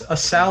a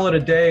salad a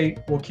day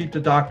will keep the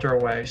doctor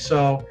away.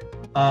 So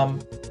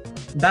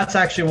that's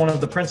actually one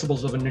of the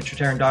principles of a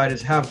nutritarian diet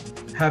is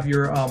have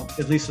your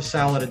at least a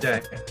salad a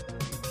day.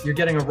 You're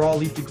getting a raw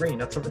leafy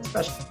green. It's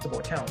vegetable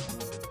account.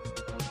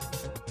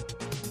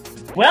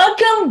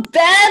 Welcome,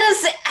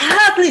 badass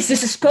athletes.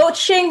 This is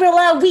Coach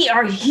Shangri-La. We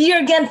are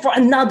here again for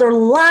another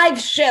live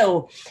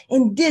show.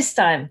 And this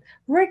time,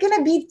 we're going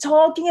to be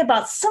talking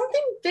about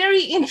something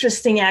very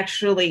interesting,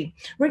 actually.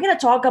 We're going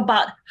to talk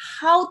about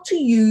how to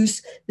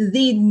use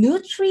the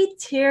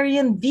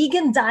nutritarian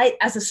vegan diet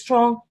as a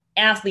strong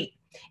athlete.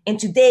 And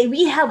today,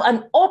 we have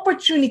an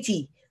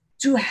opportunity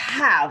to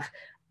have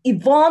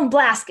Yvonne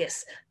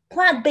Blasquez,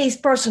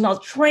 plant-based personal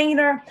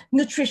trainer,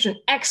 nutrition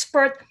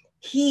expert.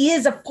 He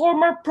is a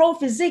former pro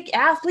physique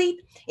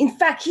athlete. In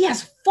fact, he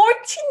has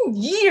 14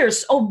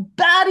 years of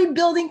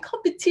bodybuilding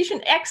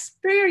competition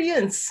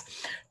experience.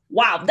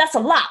 Wow, that's a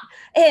lot.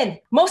 And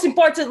most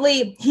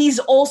importantly, he's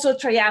also a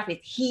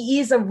triathlete.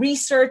 He is a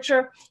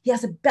researcher. He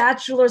has a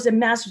bachelor's and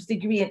master's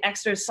degree in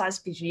exercise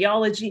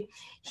physiology.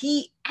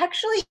 He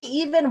actually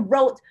even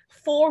wrote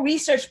 4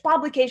 research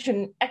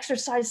publications in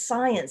exercise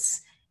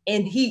science.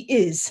 And he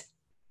is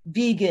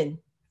vegan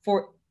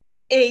for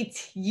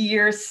 8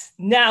 years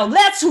now.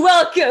 Let's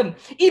welcome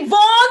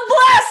Yvonne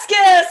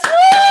Blasquez. Woo!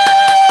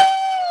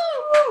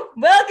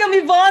 Welcome,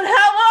 Yvonne.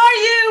 How are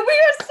you? We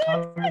are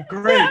so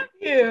great. To have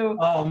you.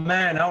 Oh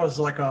man, that was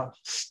like a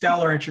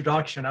stellar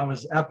introduction. That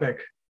was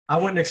epic. I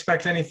wouldn't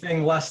expect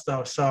anything less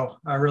though, so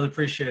I really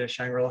appreciate it,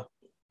 Shangri-La.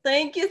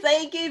 Thank you,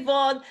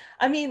 Yvonne.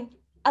 I mean,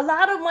 a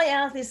lot of my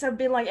athletes have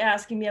been like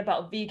asking me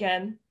about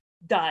vegan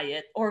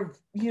diet or,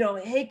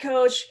 hey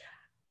coach,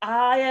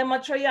 I am a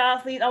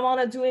triathlete. I want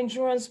to do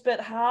endurance,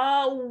 but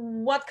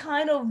what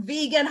kind of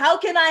vegan? How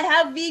can I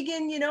have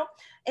vegan,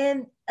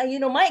 And,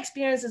 my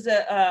experience as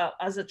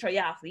a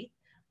triathlete,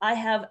 I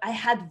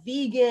had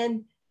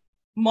vegan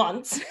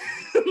months.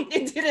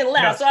 It didn't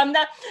last. Yes. So I'm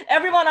not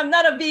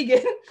a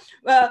vegan.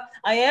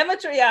 I am a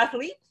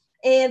triathlete.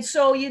 And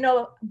so,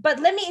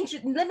 but let me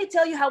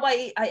tell you how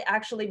I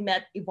actually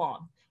met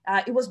Yvonne.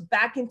 It was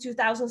back in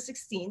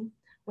 2016.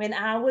 When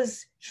I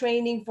was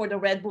training for the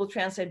Red Bull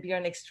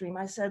Trans-Siberian Extreme,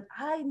 I said,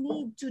 I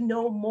need to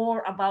know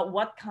more about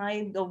what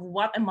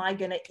am I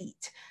going to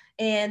eat?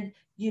 And,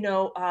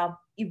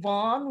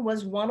 Yvonne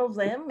was one of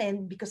them.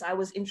 And because I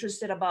was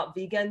interested about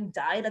vegan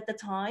diet at the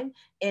time,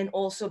 and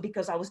also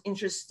because I was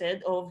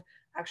interested of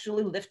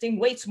actually lifting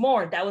weights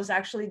more. That was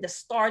actually the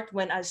start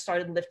when I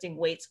started lifting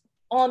weights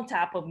on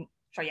top of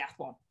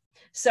triathlon.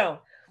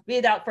 So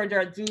without further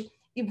ado,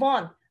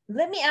 Yvonne,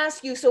 let me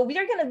ask you, so we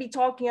are going to be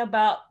talking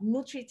about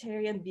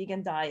nutritarian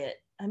vegan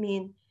diet. I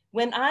mean,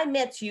 when I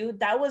met you,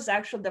 that was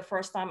actually the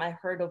first time I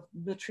heard of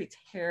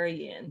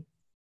nutritarian.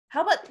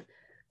 How about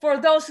for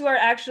those who are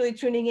actually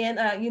tuning in,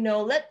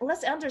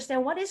 let's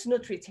understand what is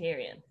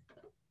nutritarian.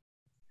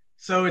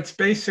 So it's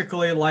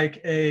basically like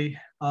a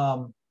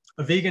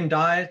vegan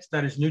diet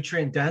that is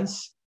nutrient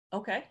dense.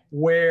 Okay.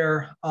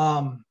 Where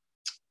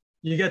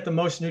you get the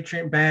most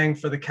nutrient bang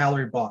for the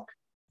calorie buck.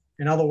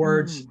 In other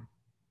words,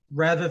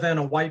 rather than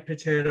a white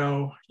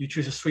potato, you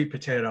choose a sweet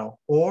potato.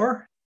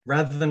 Or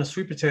rather than a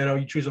sweet potato,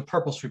 you choose a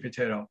purple sweet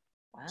potato.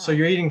 Wow. So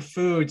you're eating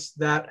foods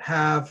that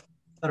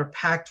are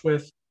packed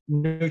with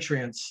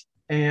nutrients.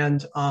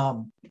 And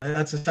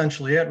that's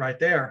essentially it right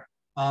there.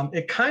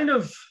 It kind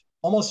of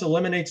almost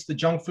eliminates the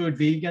junk food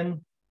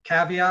vegan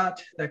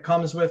caveat that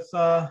comes with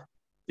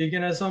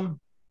veganism.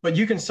 But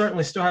you can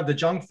certainly still have the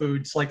junk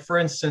foods. Like, for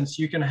instance,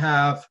 you can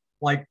have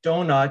like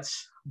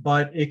donuts,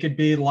 but it could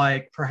be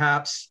like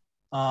perhaps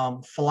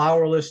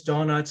flourless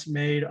donuts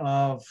made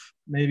of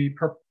maybe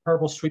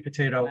purple sweet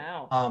potato,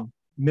 wow.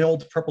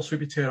 Milled purple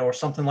sweet potato or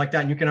something like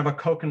that. And you can have a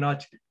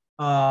coconut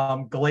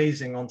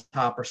glazing on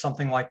top or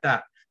something like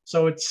that.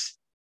 So it's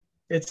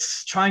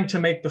trying to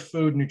make the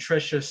food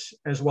nutritious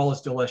as well as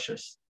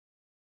delicious.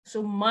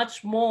 So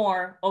much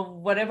more of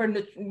whatever,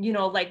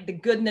 like the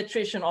good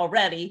nutrition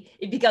already,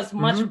 it becomes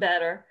much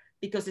better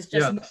because it's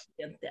just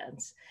nutrient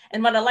dense.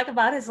 And what I like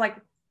about it is like,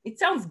 it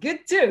sounds good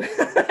too.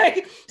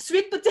 Like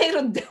sweet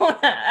potato donut.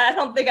 I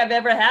don't think I've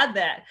ever had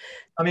that.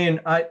 I mean,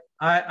 I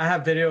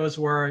have videos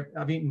where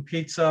I've eaten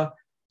pizza,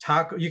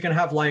 taco. You can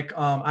have like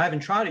I haven't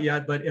tried it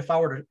yet, but if I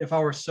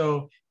were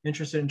so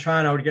interested in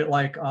trying, I would get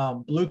like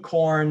blue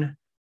corn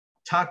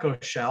taco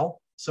shell.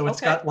 So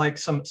it's got like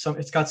some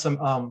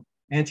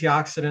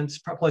antioxidants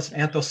plus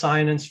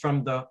anthocyanins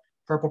from the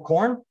purple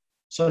corn.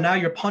 So now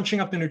you're punching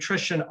up the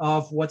nutrition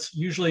of what's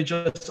usually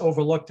just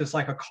overlooked as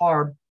like a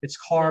carb. It's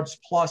carbs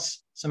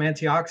plus some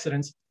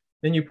antioxidants.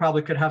 Then you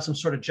probably could have some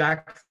sort of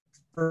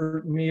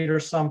jackfruit meat or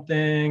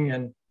something.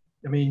 And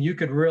I mean, you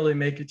could really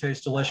make it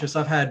taste delicious.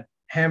 I've had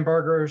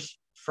hamburgers,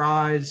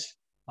 fries.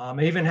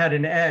 I even had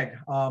an egg,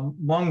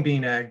 mung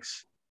bean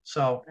eggs.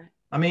 So,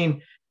 I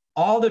mean,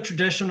 all the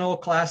traditional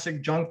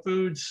classic junk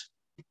foods,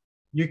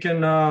 you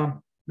can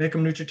make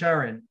them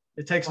nutritarian.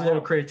 It takes a little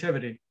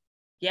creativity.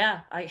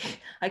 Yeah,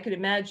 I could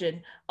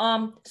imagine.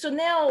 So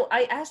now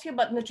I ask you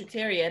about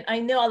nutritarian. I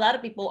know a lot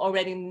of people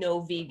already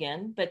know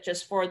vegan, but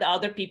just for the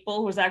other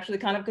people who's actually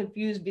kind of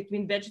confused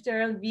between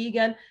vegetarian and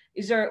vegan,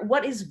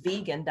 what is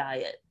vegan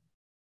diet?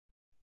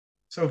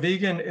 So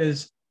vegan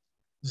is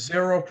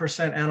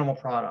 0% animal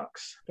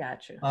products.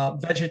 Gotcha.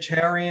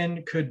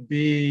 Vegetarian could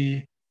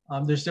be,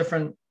 there's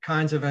different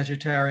kinds of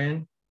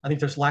vegetarian. I think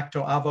there's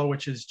lacto-avo,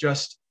 which is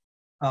just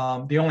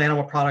the only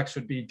animal products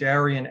would be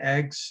dairy and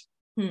eggs.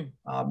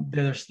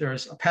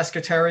 There's a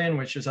pescatarian,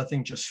 which is I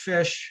think just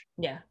fish.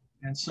 Yeah.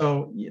 And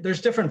so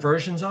there's different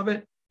versions of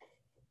it.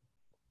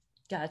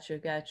 Gotcha.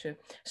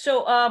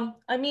 So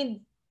I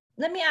mean,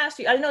 let me ask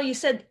you. I know you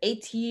said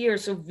 8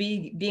 years of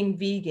being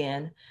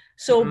vegan.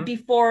 So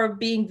before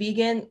being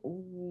vegan,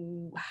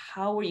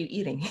 how were you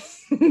eating?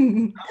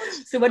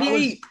 So what do you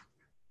eat?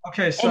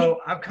 Okay, so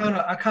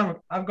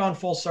I've gone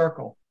full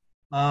circle.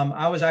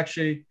 I was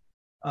actually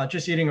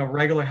just eating a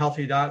regular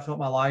healthy diet throughout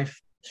my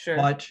life. Sure.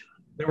 But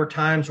there were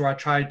times where I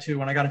tried to,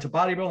 when I got into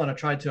bodybuilding, I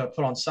tried to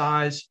put on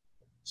size.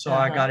 So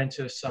I got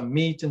into some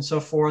meat and so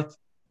forth.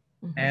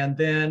 And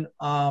then,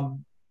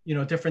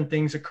 different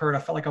things occurred. I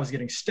felt like I was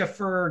getting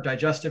stiffer,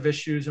 digestive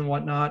issues and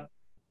whatnot.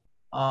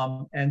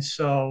 And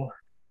so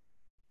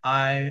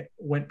I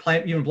went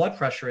even blood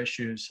pressure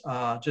issues,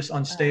 just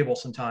unstable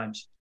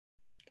sometimes.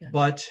 Good.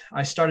 But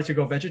I started to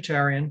go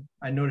vegetarian.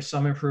 I noticed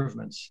some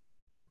improvements.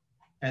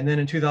 And then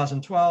in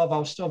 2012, I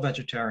was still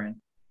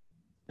vegetarian.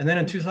 And then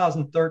in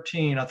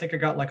 2013, I think I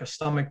got like a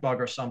stomach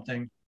bug or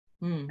something.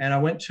 And I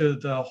went to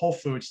the Whole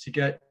Foods to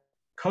get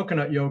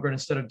coconut yogurt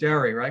instead of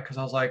dairy, right? Because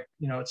I was like,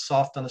 it's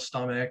soft on the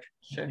stomach,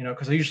 sure.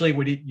 Because I usually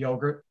would eat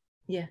yogurt.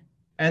 Yeah.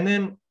 And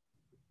then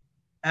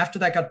after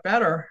that got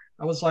better,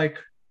 I was like,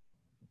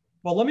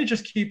 well, let me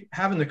just keep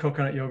having the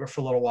coconut yogurt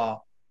for a little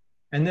while.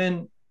 And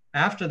then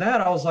after that,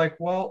 I was like,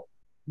 well,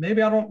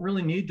 maybe I don't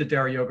really need the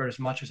dairy yogurt as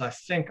much as I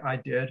think I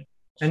did.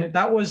 Sure. And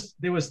there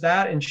was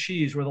that and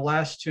cheese were the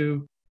last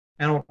two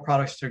animal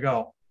products to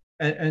go.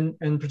 And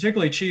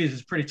particularly cheese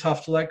is pretty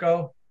tough to let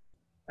go.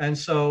 And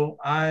so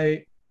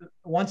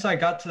once I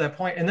got to that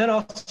point, and then I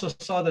also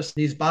saw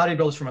these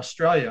bodybuilders from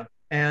Australia,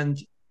 and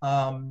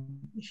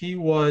he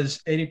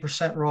was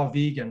 80% raw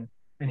vegan,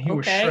 and he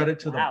was shredded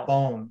to the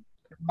bone.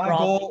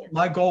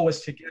 My goal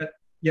was to get,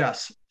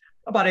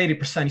 about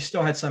 80%. He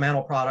still had some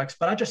animal products,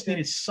 but I just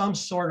needed some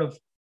sort of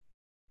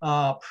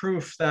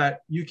proof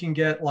that you can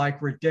get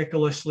like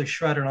ridiculously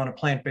shredded on a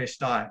plant-based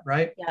diet,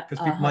 right? Because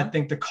people might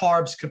think the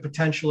carbs could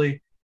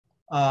potentially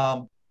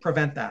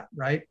prevent that,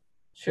 right?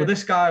 Sure. Well,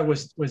 this guy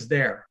was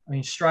there. I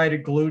mean,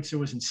 striated glutes, it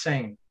was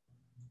insane.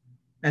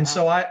 And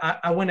so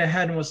I went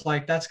ahead and was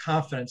like, that's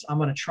confidence. I'm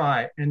going to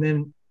try. And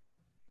then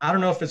I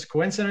don't know if it's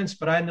coincidence,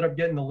 but I ended up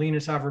getting the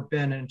leanest I've ever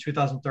been in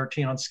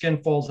 2013 on Skin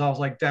Folds. I was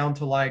like down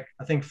to like,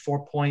 I think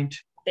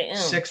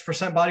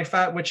 4.6% body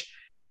fat, which,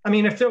 I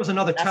mean, if there was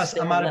another test,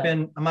 I might have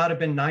been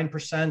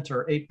 9%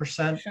 or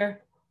 8%,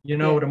 sure.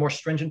 With a more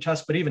stringent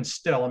test, but even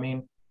still, I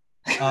mean,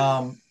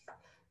 I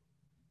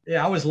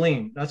was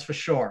lean, that's for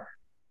sure.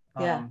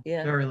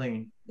 Very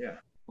lean. Yeah.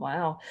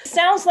 Wow.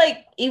 Sounds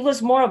like it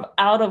was more of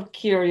out of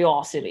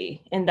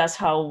curiosity, and that's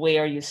how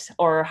you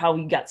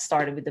got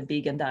started with the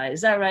vegan diet.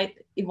 Is that right,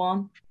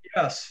 Yvonne?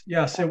 Yes.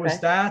 Okay. It was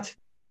that,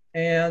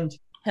 and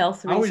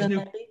health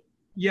reasons.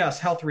 Yes,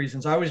 health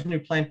reasons. I always knew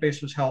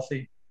plant-based was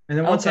healthy, and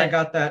then once I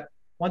got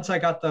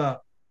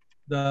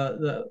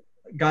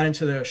got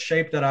into the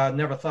shape that I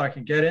never thought I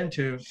could get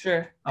into,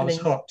 sure, I was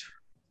hooked.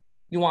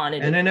 You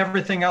wanted it, and then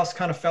everything else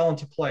kind of fell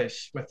into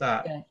place with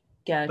that. Okay.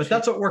 Gotcha. But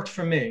that's what worked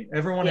for me.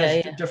 Everyone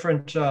has a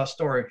different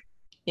story.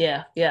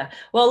 Yeah.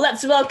 Well,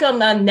 let's welcome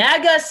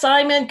Naga,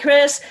 Simon,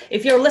 Chris.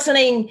 If you're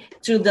listening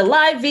to the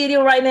live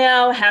video right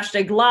now,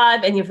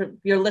 #live, and if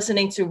you're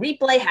listening to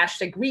replay,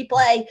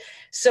 #replay.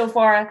 So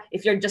far,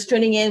 if you're just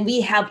tuning in,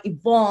 we have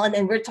Yvonne,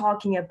 and we're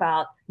talking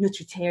about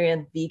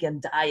nutritarian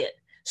vegan diet.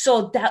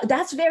 So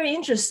that's very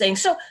interesting.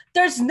 So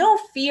there's no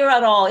fear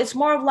at all. It's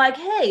more of like,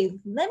 hey,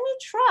 let me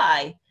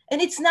try.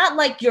 And it's not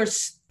like you're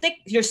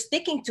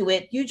sticking to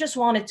it. You just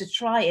wanted to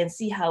try and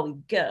see how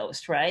it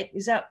goes, right?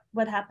 Is that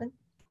what happened?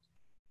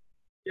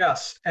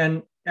 Yes.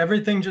 And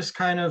everything just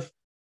kind of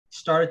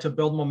started to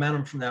build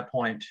momentum from that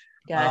point.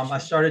 Gotcha. I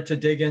started to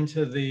dig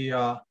into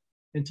the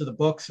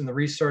books and the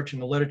research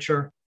and the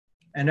literature,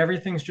 and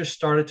everything's just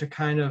started to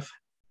kind of,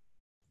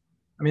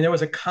 I mean, there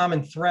was a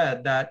common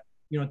thread that,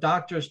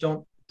 doctors,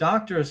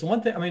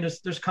 one thing, I mean,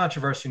 there's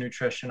controversy in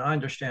nutrition. I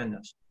understand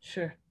this.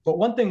 Sure. But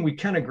one thing we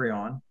can agree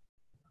on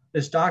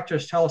is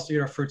doctors tell us to eat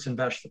our fruits and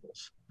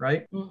vegetables,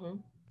 right?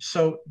 Mm-hmm.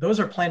 So those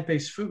are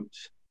plant-based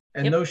foods,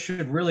 and those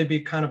should really be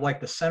kind of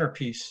like the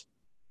centerpiece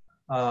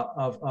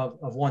of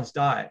one's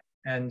diet.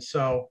 And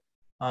so,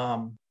 I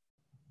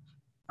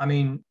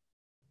mean,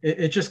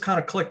 it just kind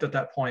of clicked at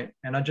that point,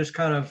 and I just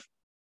kind of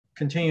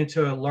continued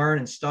to learn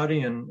and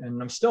study,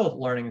 and I'm still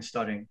learning and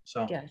studying.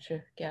 So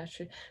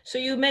Gotcha. So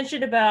you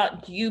mentioned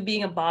about you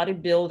being a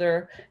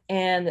bodybuilder,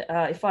 and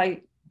if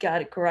I got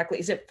it correctly,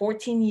 is it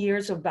 14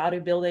 years of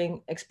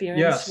bodybuilding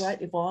experience,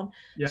 right, Yvonne?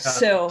 Yeah.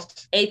 So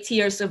 8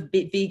 years of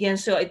vegan.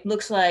 So it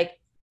looks like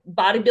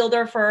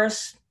bodybuilder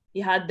first.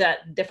 You had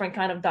that different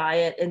kind of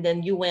diet, and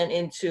then you went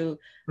into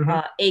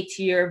Mhm. 8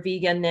 year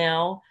vegan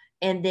now.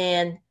 And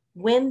then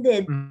when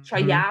did Mhm.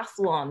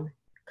 triathlon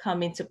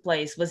come into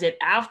place? Was it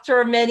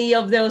after many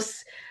of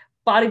those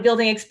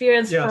bodybuilding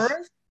experience Yes.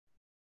 first?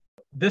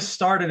 This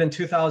started in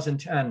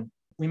 2010.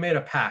 We made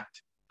a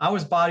pact. I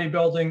was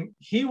bodybuilding.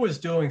 He was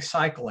doing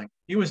cycling.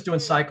 He was doing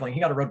cycling. He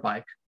got a road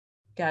bike.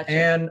 Gotcha.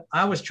 And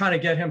I was trying to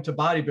get him to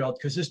bodybuild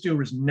because this dude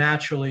was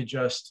naturally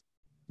just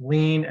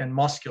lean and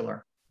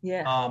muscular.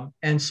 Yeah.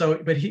 And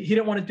so, but he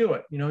didn't want to do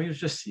it. He was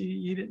just,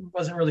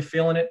 wasn't really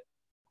feeling it.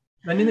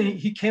 And then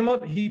he came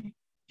up, he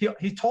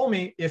told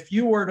me, if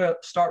you were to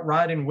start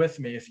riding with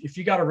me, if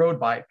you got a road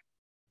bike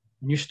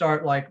and you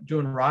start like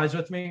doing rides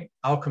with me,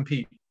 I'll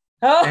compete.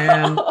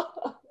 And Oh,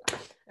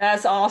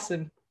 that's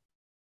awesome.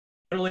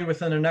 literally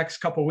within the next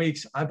couple of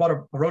weeks, I bought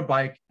a road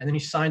bike, and then he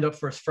signed up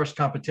for his first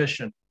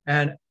competition.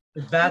 And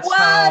that's What?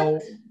 how,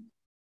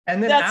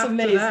 and then That's after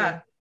amazing.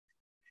 that,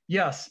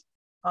 yes,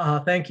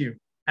 thank you.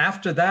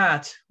 After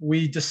that,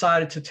 we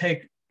decided to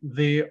take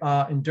the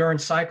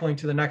endurance cycling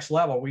to the next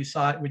level. We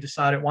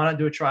decided, why not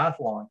do a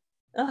triathlon?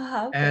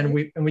 Okay. And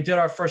we did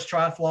our first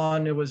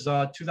triathlon. It was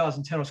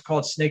 2010. It was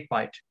called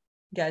Snakebite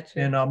Gotcha.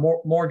 in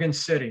Morgan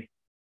City.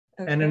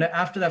 Okay. And then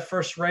after that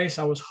first race,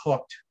 I was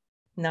hooked.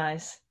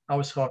 Nice. I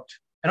was hooked.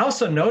 And I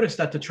also noticed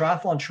that the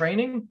triathlon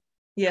training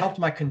Yeah. helped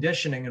my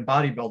conditioning and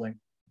bodybuilding.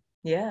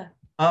 Yeah.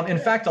 In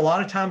fact, a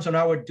lot of times when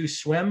I would do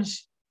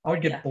swims, I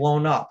would get Yeah.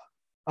 blown up.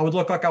 I would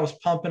look like I was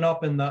pumping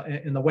up in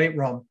the weight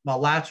room. My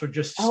lats would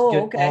just get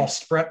Okay. all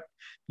spread.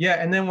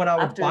 Yeah, and then when I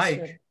would After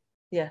bike,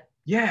 yeah.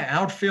 I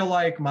would feel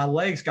like my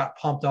legs got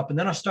pumped up. And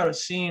then I started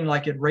seeing,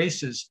 like, at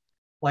races,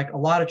 like a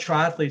lot of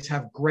triathletes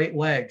have great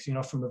legs,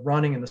 from the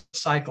running and the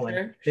cycling.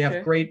 Sure, They have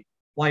sure. great,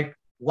 like,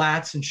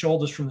 lats and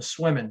shoulders from the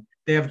swimming.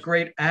 They have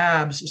great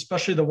abs,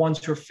 especially the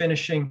ones who are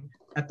finishing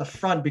at the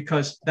front,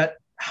 because that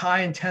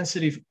high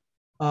intensity,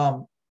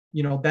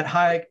 that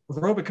high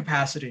aerobic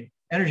capacity,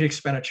 energy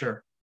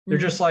expenditure, they're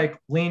just like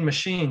lean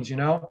machines.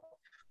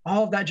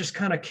 All of that just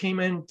kind of came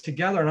in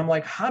together. And I'm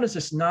like, how does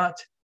this not,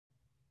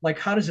 I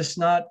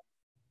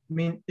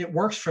mean, it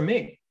works for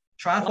me.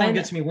 Triathlon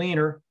gets me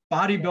leaner.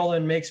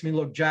 Bodybuilding makes me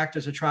look jacked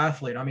as a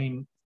triathlete. I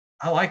mean,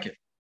 I like it.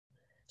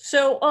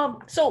 So,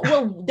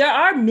 well, there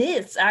are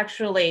myths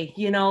actually,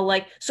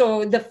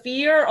 so the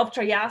fear of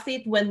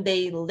triathlete when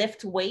they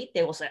lift weight,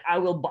 they will say, I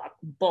will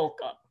bulk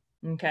up.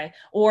 Okay.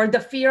 Or the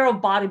fear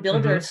of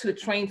bodybuilders who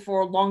train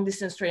for long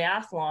distance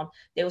triathlon,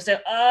 they will say,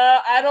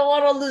 I don't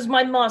want to lose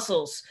my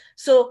muscles.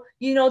 So,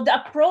 the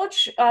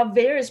approach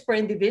varies per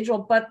individual,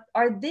 but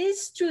are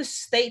these two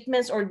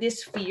statements or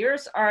these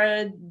fears,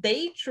 are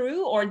they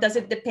true, or does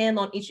it depend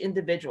on each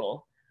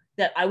individual?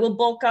 That I will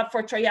bulk up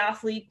for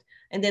triathlete,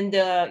 and then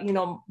the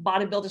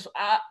bodybuilders,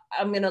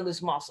 I'm gonna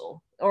lose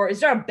muscle, or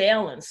is there a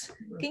balance?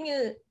 Can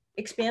you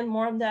expand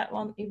more on that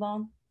one,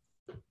 Yvonne?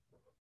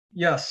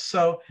 Yes.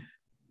 So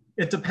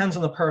it depends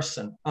on the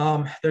person.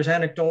 There's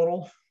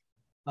anecdotal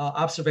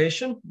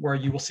observation where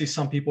you will see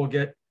some people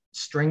get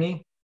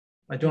stringy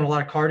by doing a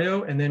lot of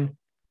cardio, and then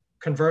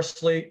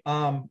conversely,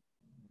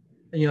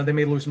 they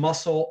may lose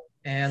muscle.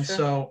 And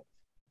Sure.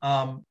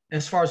 so,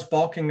 as far as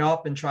bulking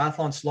up and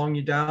triathlon slowing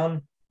you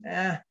down,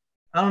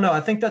 I don't know.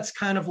 I think that's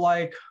kind of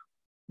like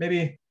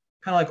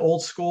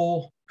old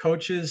school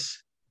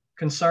coaches'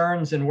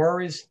 concerns and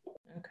worries.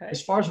 Okay.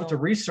 As far as what the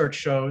research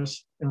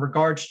shows in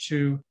regards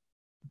to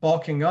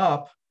bulking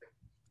up,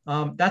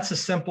 that's a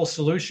simple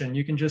solution.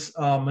 You can just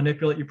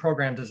manipulate your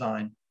program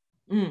design.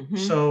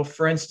 So,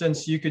 for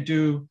instance, you could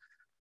do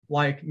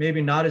like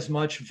maybe not as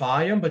much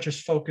volume, but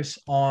just focus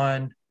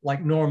on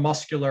like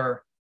neuromuscular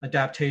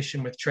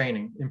adaptation with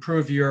training,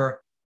 improve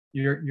your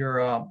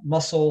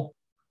muscle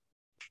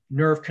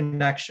nerve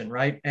connection,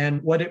 right?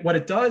 And what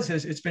it does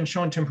is it's been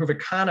shown to improve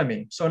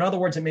economy. So in other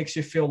words, it makes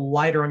you feel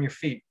lighter on your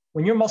feet.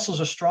 When your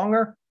muscles are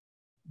stronger,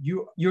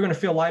 you're going to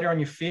feel lighter on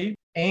your feet.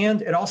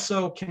 And it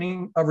also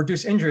can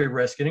reduce injury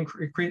risk. It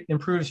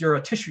improves your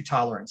tissue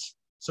tolerance.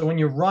 So when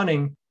you're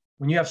running,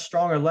 when you have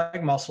stronger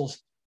leg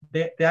muscles,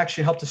 they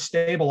actually help to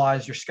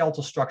stabilize your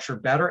skeletal structure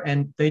better,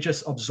 and they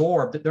just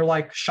absorb. They're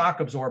like shock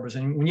absorbers.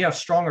 And when you have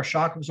stronger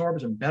shock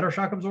absorbers and better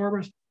shock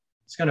absorbers,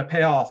 it's going to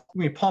pay off.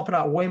 When you're pumping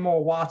out way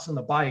more watts on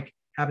the bike,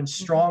 having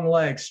strong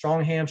legs,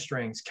 strong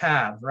hamstrings,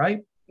 calves, right?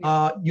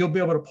 You'll be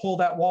able to pull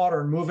that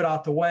water and move it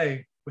out the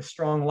way with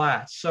strong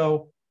lats.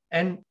 So,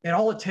 and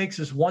all it takes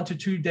is 1 to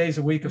 2 days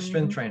a week of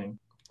spin training.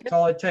 That's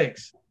all it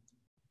takes.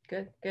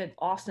 Good.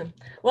 Awesome.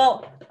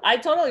 Well, I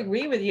totally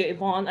agree with you,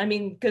 Yvonne. I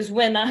mean, because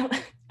when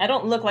I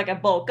don't look like I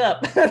bulk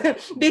up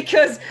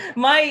because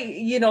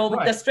my,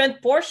 right. The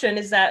strength portion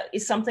is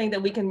something that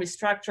we can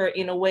restructure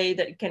in a way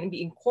that can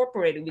be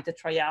incorporated with the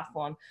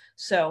triathlon.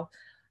 So,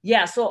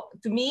 yeah. So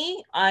to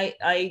me,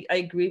 I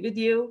agree with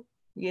you.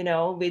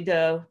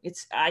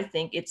 I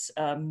think it's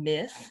a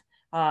myth.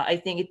 I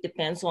think it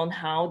depends on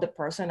how the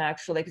person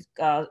actually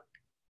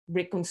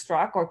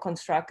reconstruct or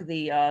construct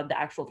the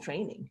actual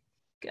training.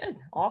 Good.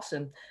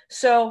 Awesome.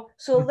 So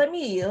let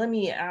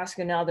me ask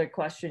another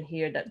question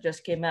here that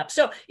just came up.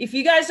 So if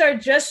you guys are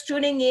just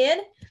tuning in,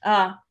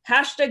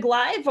 hashtag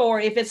live, or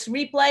if it's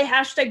replay,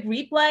 hashtag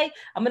replay,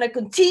 I'm gonna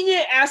continue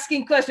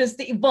asking questions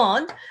to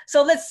Yvonne.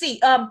 So let's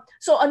see.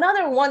 So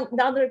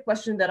another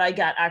question that I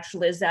got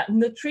actually is that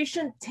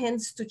nutrition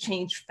tends to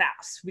change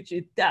fast, which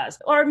it does.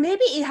 Or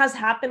maybe it has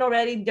happened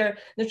already. Their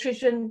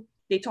nutrition,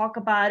 they talk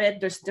about it,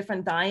 there's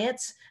different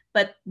diets,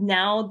 but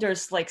now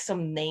there's like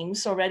some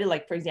names already,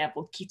 like for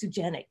example,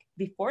 ketogenic.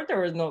 Before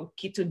there was no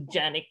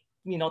ketogenic,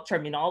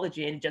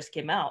 terminology, and it just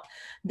came out.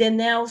 Then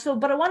now,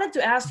 but I wanted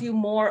to ask you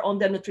more on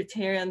the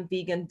nutritarian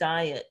vegan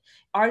diet.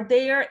 Are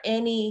there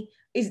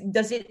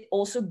does it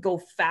also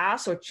go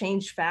fast or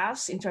change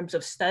fast in terms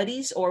of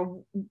studies,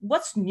 or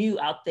what's new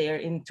out there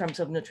in terms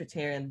of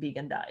nutritarian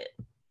vegan diet?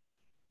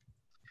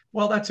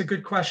 Well, that's a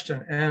good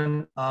question.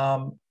 And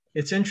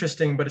it's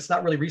interesting, but it's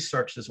not really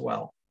researched as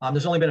well.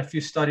 There's only been a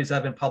few studies that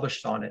have been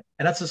published on it,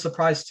 and that's a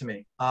surprise to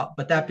me.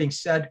 But that being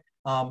said,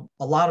 a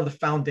lot of the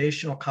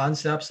foundational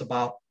concepts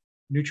about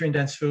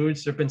nutrient-dense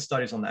foods, there have been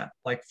studies on that,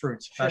 like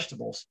fruits, sure,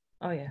 vegetables,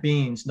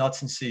 beans,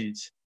 nuts, and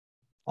seeds,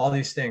 all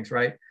these things,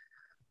 right?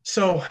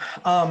 So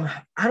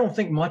I don't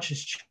think much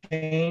has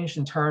changed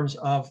in terms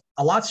of,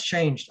 a lot's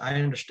changed, I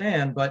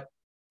understand, but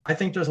I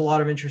think there's a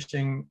lot of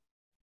interesting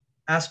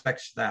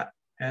aspects to that.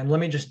 And let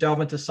me just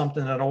delve into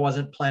something that I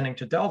wasn't planning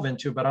to delve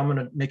into, but I'm going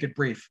to make it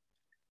brief.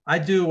 I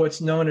do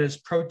what's known as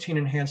protein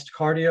enhanced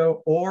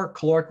cardio or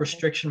caloric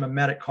restriction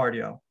mimetic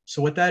cardio.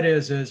 So what that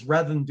is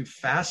rather than do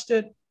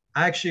fasted,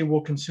 I actually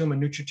will consume a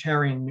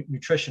nutritarian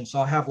nutrition. So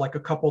I'll have like a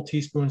couple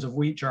teaspoons of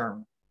wheat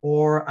germ,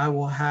 or I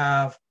will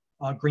have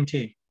green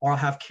tea, or I'll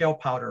have kale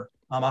powder.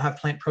 I'll have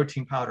plant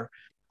protein powder.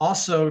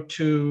 Also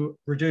to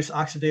reduce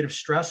oxidative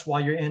stress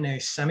while you're in a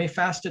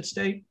semi-fasted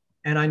state.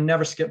 And I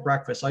never skip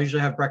breakfast. I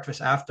usually have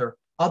breakfast after.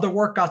 Other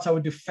workouts, I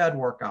would do fed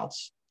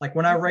workouts. Like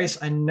when I race,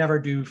 I never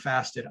do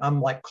fasted.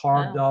 I'm like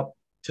carved up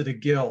to the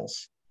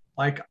gills,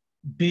 like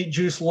beet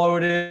juice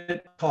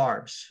loaded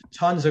carbs,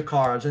 tons of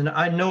carbs. And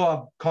I know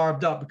I'm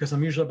carved up because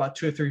I'm usually about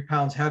 2 or 3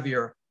 pounds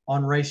heavier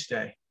on race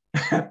day.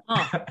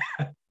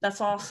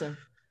 That's awesome.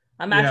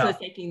 I'm actually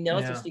taking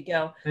notes as you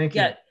go. Thank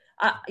you.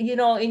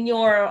 In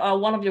your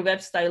one of your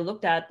websites I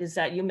looked at is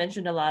that you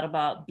mentioned a lot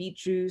about beet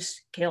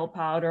juice, kale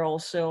powder.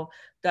 Also,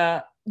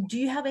 do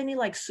you have any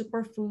like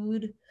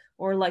superfood?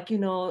 Or like,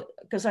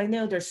 because I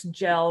know there's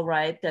gel,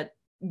 right, that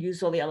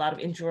usually a lot of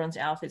endurance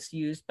outfits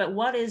use. But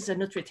what is a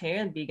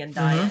nutritarian vegan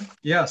diet? Mm-hmm.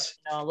 Yes.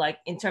 Like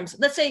in terms,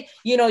 let's say,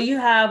 you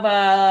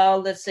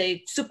have, let's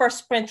say, super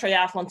sprint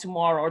triathlon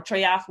tomorrow or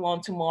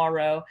triathlon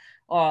tomorrow.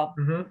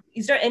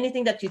 Is there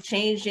anything that you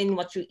change in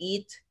what you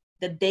eat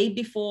the day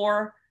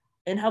before?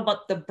 And how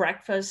about the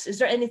breakfast? Is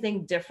there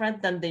anything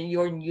different than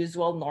your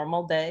usual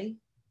normal day?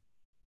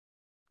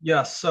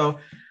 Yes. So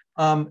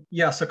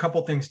yes, a couple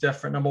things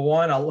different. Number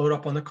one, I'll load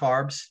up on the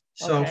carbs.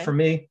 So for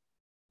me,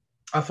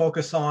 I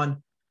focus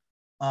on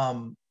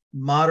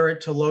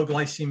moderate to low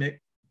glycemic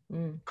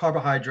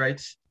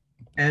carbohydrates.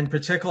 And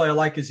particularly, I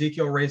like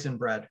Ezekiel raisin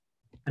bread.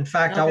 In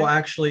fact, I will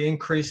actually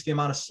increase the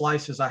amount of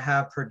slices I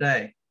have per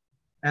day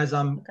as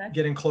I'm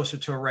getting closer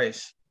to a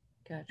race.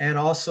 Gotcha. And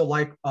also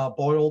like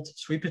boiled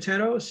sweet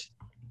potatoes.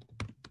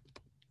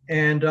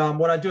 And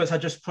what I do is I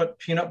just put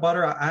peanut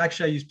butter. I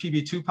use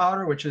PB2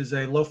 powder, which is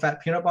a low-fat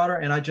peanut butter.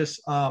 And I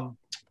just,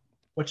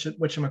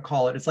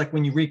 whatchamacallit? It's like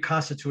when you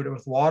reconstitute it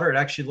with water, it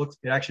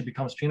actually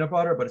becomes peanut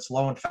butter, but it's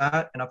low in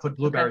fat. And I put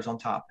blueberries on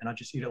top, and I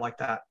just eat it like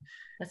that.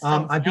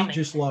 I beet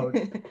juice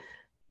load.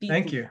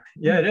 Thank you.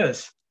 Yeah, it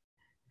is.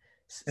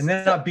 And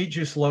then I beet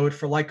juice load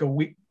for like a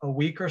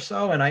week or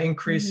so, and I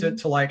increase it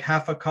to like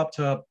half a cup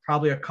to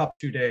probably a cup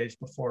 2 days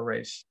before a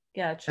race.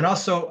 Gotcha. And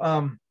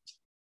also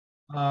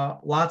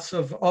lots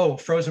of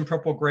frozen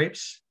purple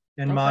grapes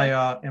in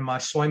my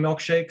soy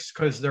milkshakes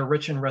because they're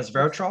rich in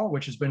resveratrol,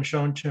 which has been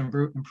shown to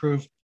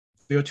improve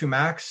VO2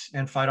 max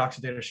and fight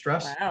oxidative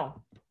stress.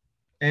 Wow.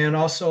 And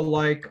also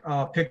like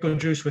pickle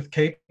juice with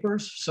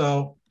capers.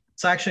 So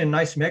it's actually a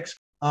nice mix.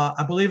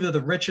 I believe they're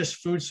the richest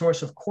food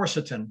source of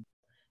quercetin.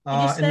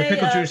 And the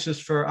pickle juice is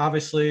for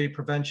obviously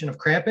prevention of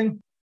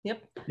cramping.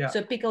 Yep. Yeah.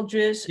 So pickle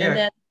juice, and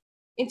then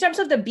in terms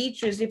of the beet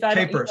juice,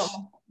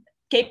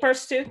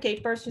 capers too.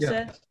 Capers, you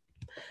said.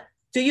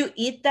 Do you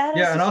eat that?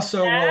 Yeah, and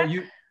also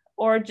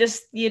or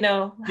just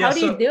how do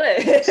you do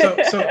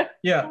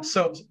it?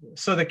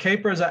 so the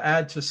capers I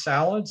add to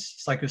salads.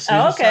 It's like a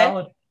Caesar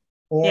salad,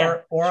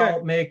 or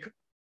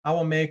I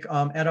will make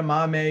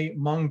edamame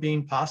mung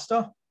bean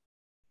pasta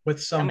with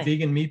some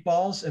vegan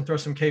meatballs and throw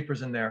some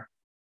capers in there.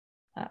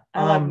 I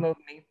love mung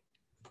bean.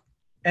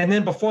 And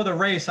then before the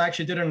race, I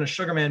actually did it in a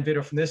Sugarman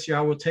video from this year.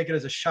 I will take it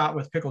as a shot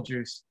with pickle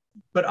juice.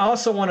 But I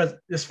also want to,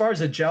 as far as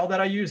the gel that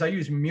I use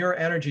Muir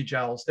Energy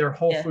gels. They're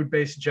whole food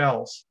based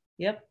gels.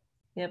 Yep.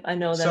 I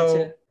know them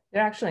too.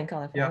 They're actually in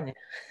California.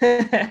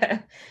 Yeah.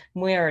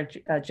 Muir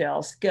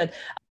gels. Good.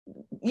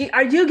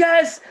 are you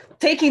guys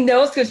taking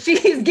notes? Because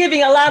she's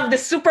giving a lot of the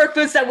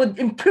superfoods that would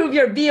improve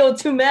your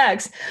VO2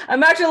 max.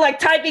 I'm actually like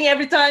typing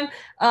every time.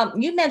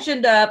 You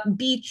mentioned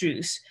beet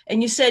juice,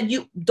 and you said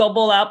you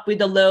double up with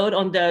the load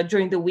on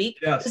during the week.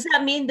 Yes. Does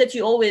that mean that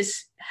you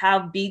always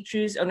have beet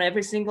juice on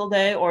every single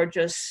day, or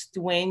just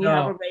when you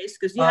have a race?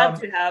 Because you have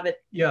to have it.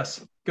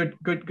 Yes,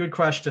 good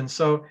question.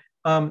 So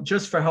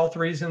just for health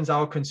reasons,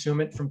 I'll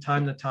consume it from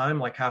time to time,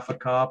 like half a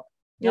cup.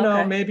 You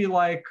know, maybe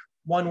like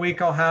 1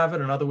 week I'll have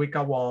it, another week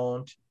I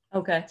won't.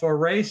 Okay. For a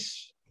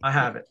race, I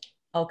have it.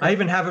 Okay. I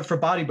even have it for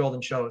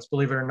bodybuilding shows,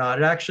 believe it or not.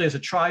 It actually is a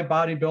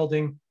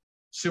tri-bodybuilding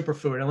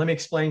superfood. And let me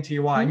explain to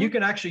you why. And you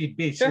can actually eat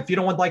beets. Sure. If you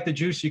don't want like the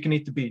juice, you can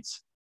eat the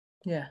beets.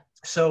 Yeah.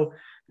 So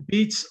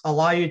beets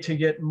allow you to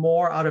get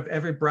more out of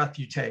every breath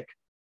you take.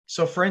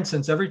 So for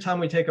instance, every time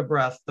we take a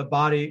breath, the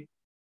body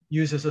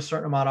uses a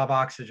certain amount of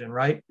oxygen,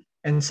 right?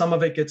 And some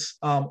of it gets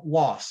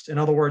lost. In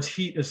other words,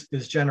 heat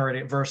is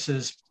generated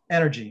versus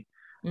energy.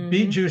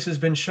 Beet juice has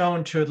been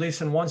shown to, at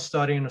least in one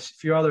study and a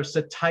few others,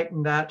 to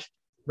tighten that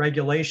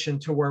regulation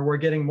to where we're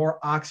getting more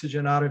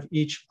oxygen out of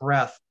each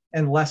breath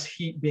and less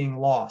heat being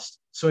lost.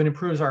 So it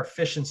improves our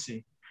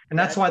efficiency. And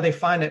that's why they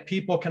find that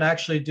people can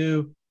actually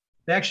they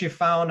actually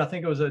found, I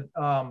think it was a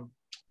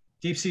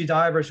deep sea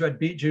divers who had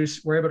beet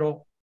juice were able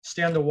to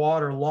stay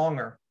underwater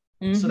longer.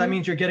 So that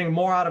means you're getting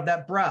more out of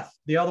that breath.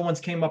 The other ones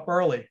came up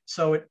early.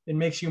 So it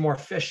makes you more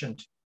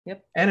efficient.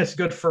 Yep. And it's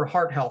good for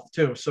heart health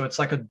too. So it's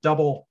like a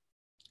double.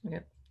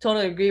 Yep.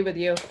 Totally agree with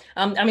you.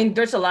 I mean,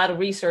 there's a lot of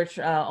research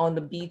on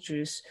the beet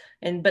juice,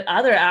 but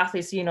other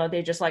athletes, you know,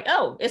 they're just like,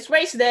 oh, it's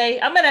race day,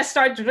 I'm gonna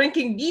start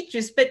drinking beet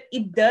juice. But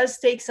it does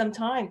take some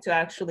time to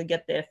actually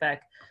get the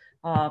effect.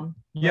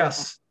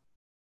 Yes.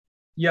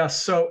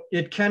 So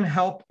it can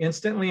help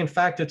instantly. In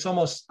fact, it's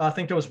almost, I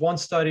think there was one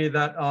study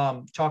that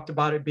talked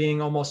about it being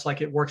almost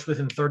like it works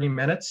within 30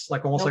 minutes,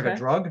 like almost like a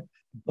drug.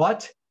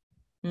 But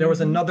there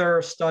was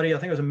another study, I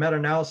think it was a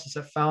meta-analysis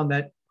that found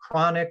that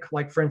chronic,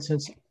 like for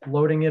instance,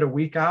 loading it a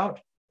week out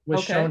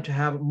was shown to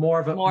have more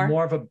of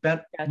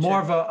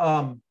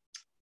a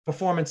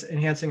performance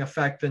enhancing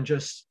effect than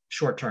just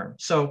short term.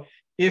 So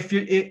if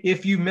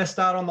you missed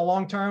out on the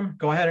long term,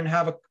 go ahead and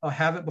have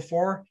it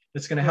before.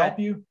 It's going to help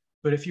you.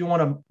 But if you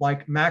want to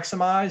like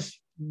maximize,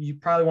 you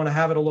probably want to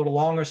have it a little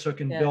longer so it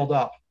can build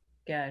up.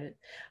 Got it.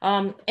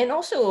 And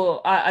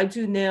also, I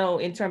do know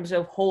in terms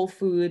of whole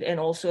food and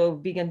also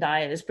vegan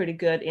diet is pretty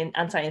good in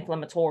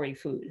anti-inflammatory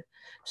food.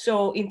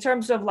 So in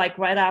terms of like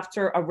right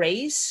after a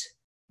race,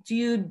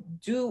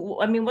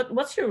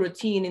 what's your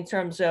routine in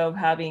terms of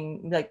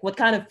having, like, what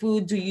kind of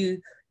food do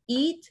you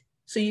eat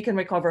so you can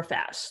recover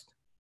fast?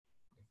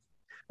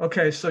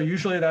 Okay, so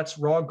usually that's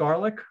raw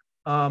garlic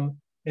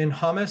in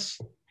hummus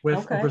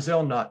with a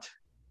Brazil nut,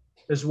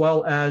 as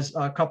well as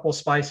a couple of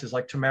spices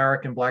like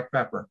turmeric and black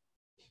pepper.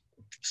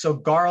 So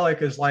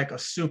garlic is like a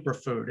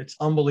superfood. It's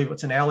unbelievable.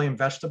 It's an alien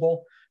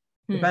vegetable.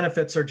 The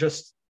benefits are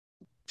just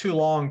too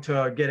long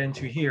to get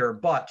into here.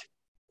 But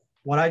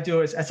what I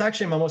do is, it's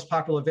actually my most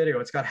popular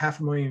video. It's got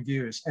 500,000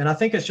 views. And I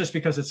think it's just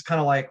because it's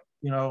kind of like,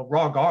 you know,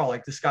 raw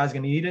garlic. This guy's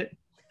going to eat it.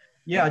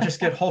 Yeah, I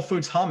just get Whole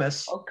Foods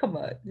hummus. Oh, come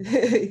on.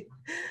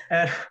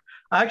 And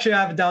I actually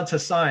have it down to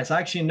science. I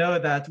actually know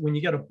that when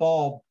you get a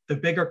bulb, the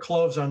bigger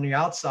cloves on the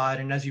outside,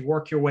 and as you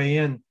work your way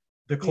in,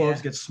 the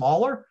cloves get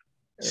smaller.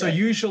 Right. So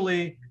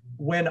usually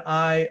when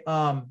I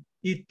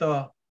eat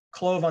the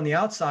clove on the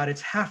outside,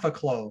 it's half a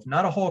clove,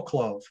 not a whole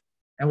clove.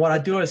 And what I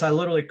do is I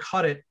literally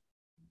cut it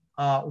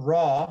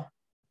raw,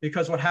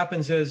 because what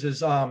happens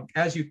is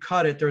as you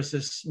cut it, there's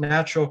this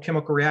natural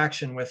chemical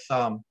reaction with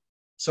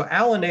so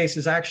allanase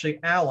is actually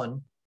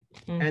allan,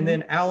 and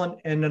then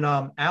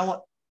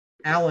allanase,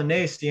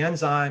 the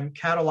enzyme,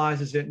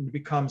 catalyzes it and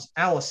becomes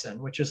allicin,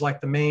 which is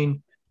like the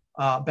main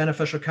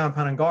beneficial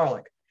compound in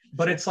garlic.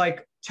 But it's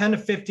like 10 to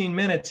 15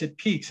 minutes it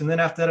peaks, and then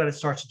after that it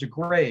starts to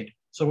degrade.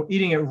 So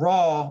eating it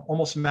raw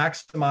almost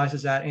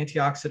maximizes that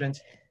antioxidant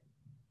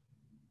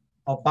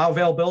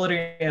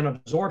bioavailability and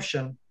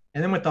absorption.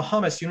 And then with the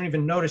hummus, you don't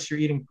even notice you're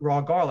eating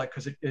raw garlic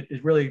because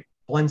it really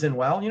blends in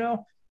well, you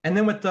know. And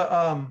then with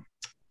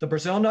the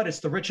Brazil nut,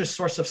 it's the richest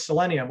source of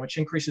selenium, which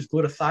increases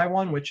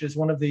glutathione, which is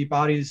one of the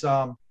body's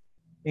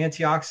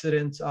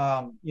antioxidants.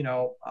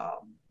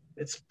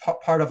 It's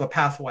part of a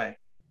pathway.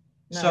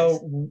 Nice.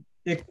 So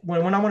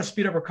when I want to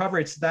speed up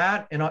recovery, it's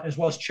that, and as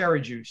well as cherry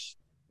juice,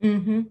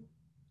 and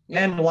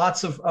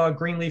lots of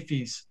green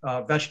leafies,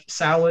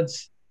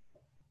 salads.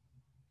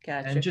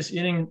 Gotcha. And just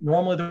eating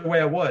normally the way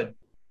I would.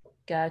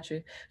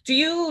 Gotcha. Do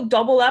you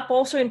double up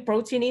also in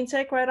protein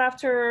intake right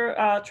after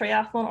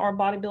triathlon or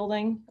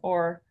bodybuilding,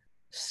 or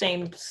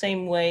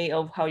same way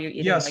of how you're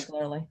eating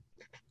regularly?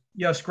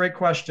 Yes, great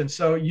question.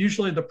 So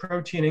usually the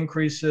protein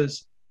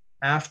increases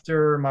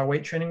after my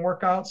weight training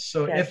workouts.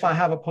 So if I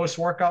have a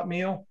post-workout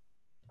meal,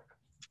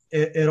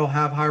 it'll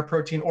have higher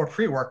protein, or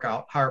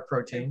pre-workout higher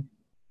protein,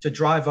 to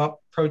drive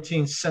up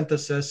protein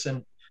synthesis,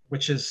 and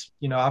which is,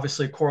 you know,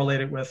 obviously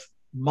correlated with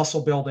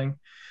muscle building.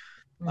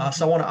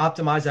 So I want to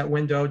optimize that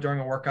window during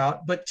a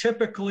workout. But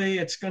typically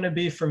it's going to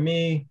be, for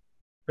me,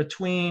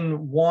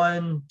 between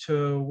 1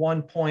 to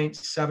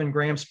 1.7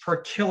 grams per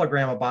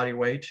kilogram of body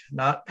weight,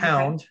 not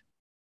pound,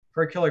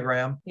 per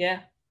kilogram. Yeah.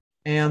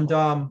 And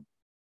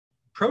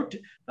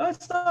protein,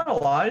 it's not a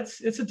lot.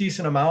 It's a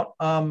decent amount.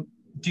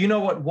 Do you know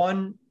what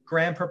 1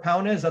 gram per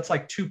pound is? That's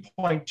like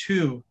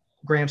 2.2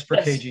 grams per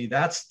kg.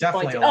 That's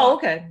definitely a lot. Oh,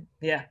 okay.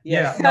 Yeah.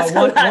 Yeah. No,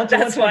 1 to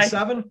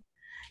 1.7.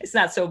 It's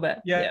not so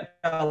bad. Yeah.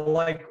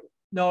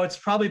 No, it's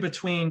probably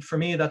for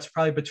me, that's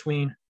probably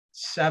between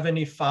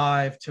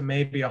 75 to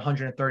maybe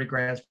 130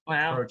 grams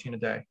of protein a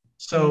day.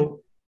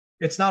 So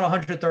it's not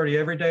 130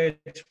 every day.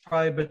 It's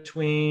probably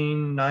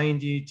between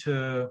 90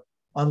 to,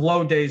 on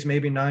low days,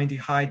 maybe 90,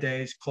 high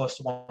days, close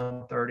to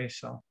 130.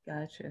 So.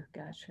 Gotcha.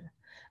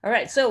 All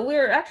right. So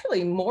we're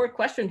actually more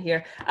question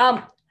here.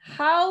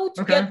 How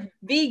to get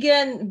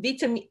vegan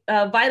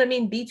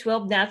vitamin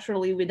B12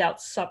 naturally without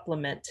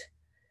supplement?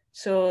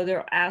 So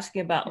they're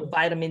asking about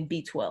vitamin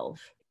B12.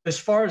 As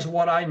far as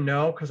what I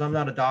know, because I'm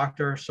not a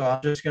doctor, so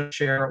I'm just going to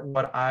share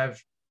what I've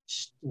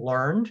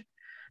learned.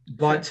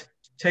 But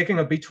taking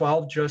a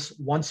B12 just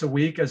once a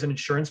week as an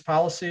insurance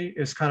policy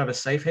is kind of a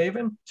safe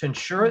haven to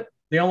insure it.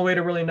 The only way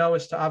to really know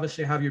is to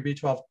obviously have your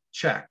B12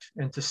 checked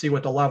and to see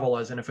what the level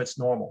is and if it's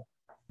normal.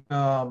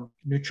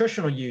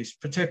 Nutritional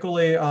yeast,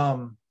 particularly, I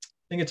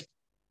think it's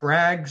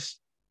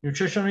Bragg's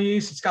nutritional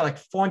yeast. It's got like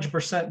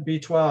 400%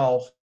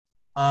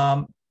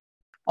 B12.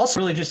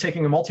 Also, really just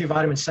taking a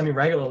multivitamin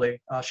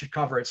semi-regularly should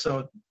cover it.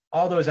 So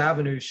all those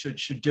avenues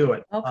should do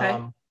it. Okay.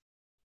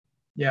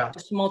 Yeah.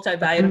 Just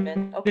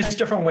multivitamin. Okay. There's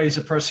different ways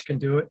a person can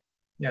do it.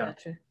 Yeah.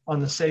 Gotcha. On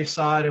the safe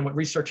side, and what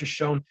research has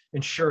shown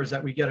ensures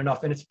that we get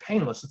enough, and it's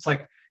painless. It's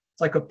like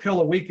a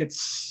pill a week.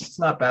 It's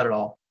not bad at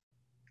all.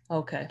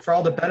 Okay. For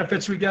all the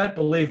benefits we get,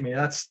 believe me,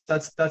 that's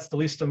the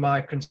least of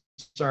my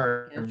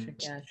concerns.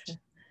 Gotcha.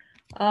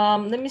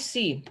 Let me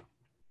see.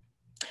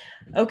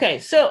 Okay,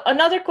 so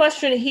another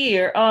question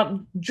here.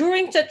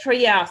 During the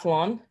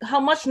triathlon, how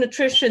much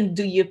nutrition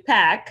do you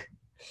pack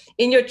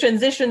in your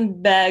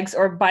transition bags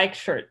or bike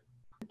shirt?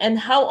 And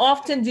how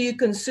often do you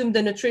consume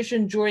the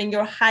nutrition during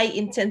your high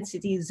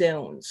intensity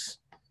zones?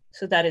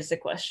 So that is the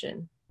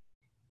question.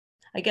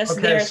 I guess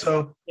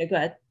so yeah, go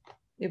ahead.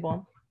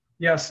 Yvonne.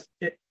 Yes,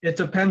 it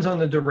depends on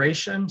the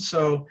duration.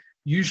 So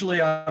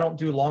usually I don't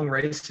do long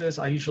races.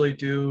 I usually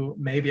do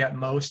maybe at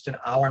most an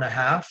hour and a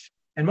half.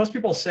 And most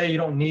people say you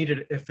don't need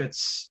it if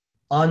it's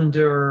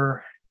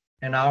under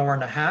an hour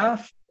and a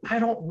half. I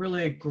don't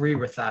really agree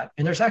with that.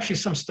 And there's actually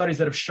some studies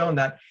that have shown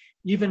that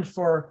even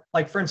for,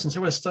 like, for instance,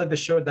 there was a study that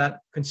showed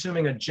that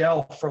consuming a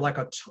gel for like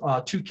a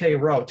 2K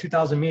row,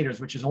 2,000 meters,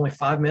 which is only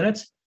 5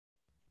 minutes,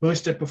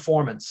 boosted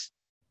performance.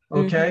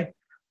 Okay.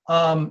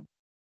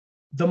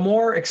 The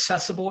more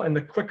accessible and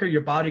the quicker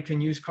your body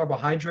can use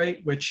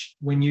carbohydrate, which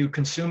when you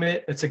consume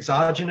it, it's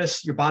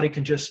exogenous, your body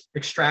can just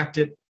extract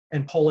it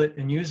and pull it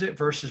and use it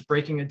versus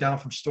breaking it down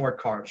from stored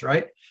carbs,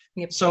 right?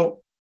 Yep.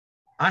 So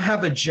I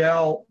have a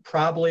gel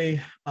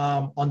probably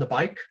on the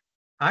bike.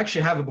 I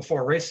actually have it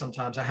before a race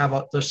sometimes. I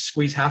have just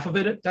squeeze half of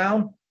it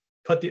down,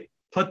 put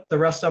the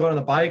rest of it on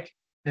the bike,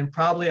 and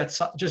probably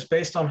just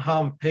based on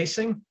how I'm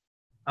pacing,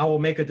 I will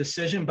make a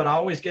decision, but I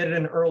always get it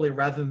in early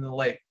rather than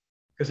late.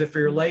 Because if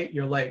you're late,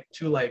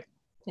 too late.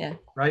 Yeah.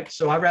 Right?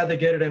 So I'd rather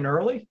get it in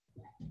early.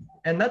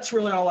 And that's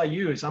really all I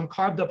use. I'm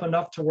carved up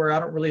enough to where I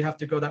don't really have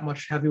to go that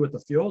much heavy with the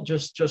fuel,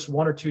 just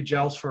 1 or 2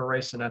 gels for a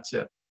race, and that's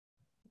it.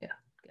 Yeah,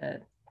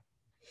 good.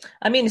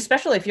 I mean,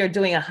 especially if you're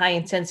doing a high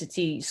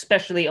intensity,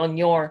 especially on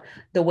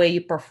the way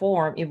you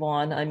perform,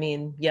 Yvonne, I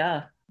mean,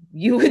 yeah,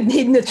 you would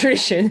need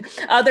nutrition.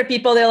 Other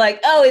people, they're like,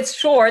 oh, it's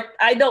short,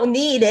 I don't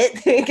need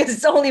it because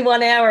it's only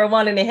 1 hour,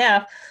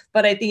 1.5.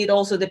 But I think it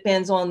also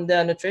depends on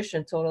the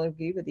nutrition. Totally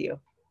agree with you.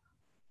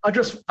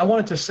 I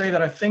wanted to say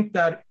that I think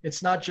that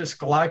it's not just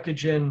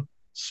glycogen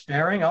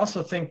sparing. I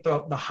also think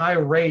the high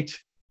rate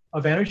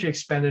of energy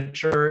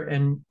expenditure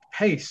and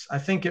pace, I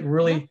think it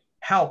really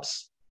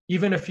helps.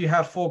 Even if you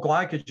have full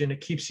glycogen,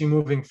 it keeps you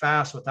moving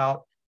fast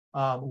without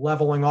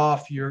leveling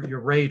off your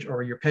rate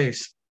or your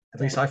pace.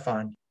 At least I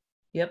find.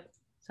 Yep.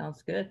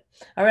 Sounds good.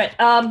 All right.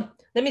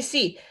 Let me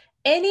see.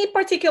 Any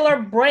particular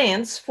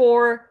brands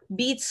for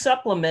beet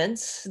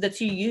supplements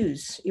that you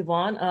use,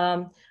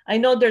 Yvonne? I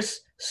know there's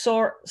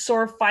Soar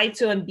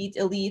Phyto and Beet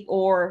Elite,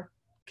 or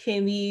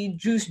can we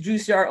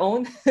juice our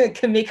own?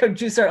 Can make our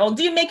juice our own.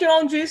 Do you make your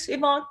own juice,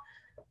 Yvonne?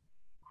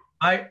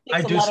 I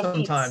do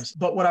sometimes,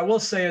 but what I will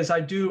say is I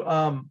do.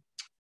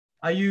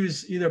 I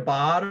use either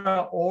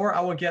Bada or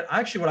I will get.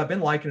 Actually, what I've been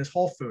liking is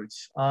Whole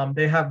Foods.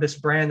 They have this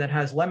brand that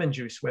has lemon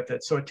juice with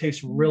it, so it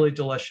tastes really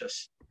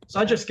delicious. So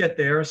I just get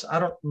theirs. I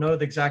don't know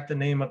the exact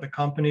name of the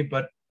company,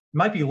 but it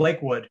might be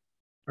Lakewood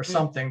or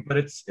something, but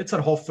it's at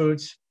Whole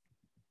Foods.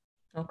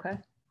 Okay.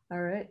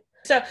 All right.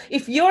 So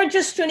if you're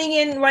just tuning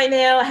in right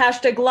now,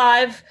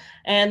 #live,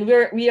 and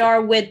we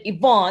are with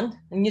Yvonne,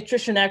 a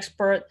nutrition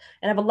expert,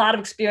 and have a lot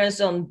of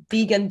experience on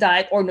vegan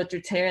diet or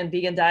nutritarian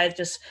vegan diet.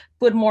 Just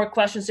put more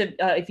questions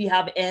if you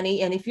have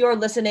any. And if you're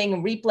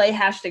listening, replay,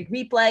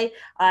 #replay.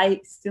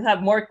 I still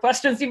have more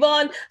questions,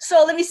 Yvonne.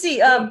 So let me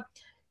see.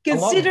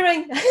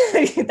 considering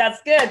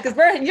that's good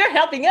because you're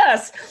helping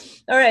us.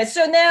 All right.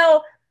 So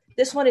now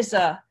this one is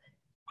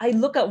I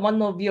look at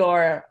one of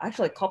your,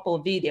 actually a couple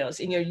of videos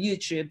in your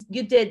YouTube.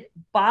 You did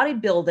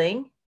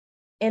bodybuilding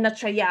and a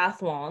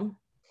triathlon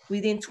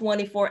within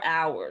 24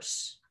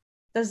 hours.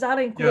 Does that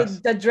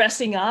include the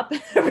dressing up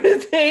and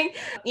everything?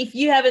 If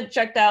you haven't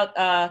checked out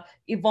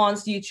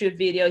Yvon's YouTube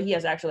video, he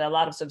has actually a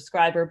lot of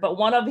subscribers, but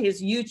one of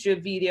his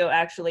YouTube video,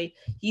 actually,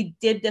 he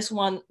did this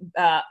one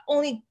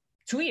only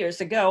 2 years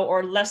ago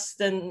or less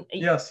than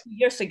 2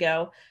 years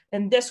ago.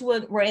 And this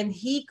one wherein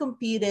he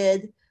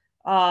competed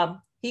both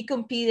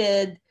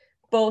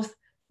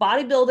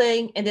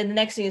bodybuilding and then the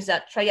next thing is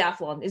that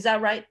triathlon. Is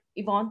that right,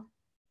 Yvonne?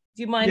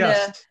 Do you mind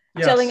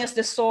telling us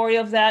the story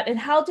of that? And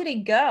how did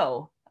it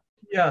go?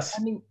 Yes.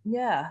 I mean,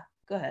 yeah,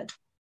 go ahead.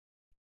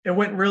 It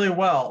went really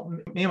well.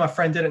 Me and my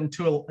friend did it in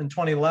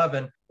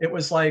 2011. It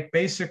was like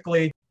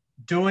basically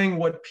doing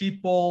what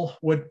people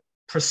would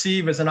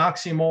perceive as an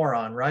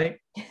oxymoron, right?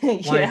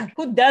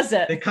 Who does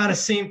it? They kind of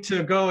seem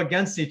to go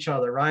against each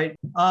other, right?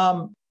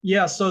 So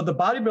the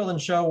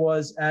bodybuilding show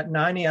was at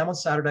 9 a.m. on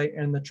Saturday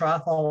and the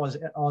triathlon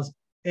was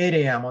 8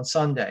 a.m. on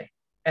Sunday.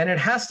 And it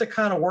has to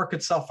kind of work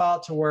itself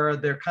out to where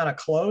they're kind of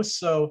close.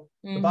 So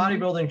the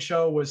bodybuilding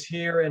show was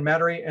here in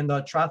Metairie and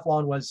the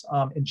triathlon was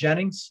in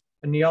Jennings.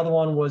 And the other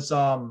one was,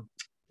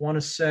 want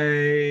to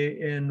say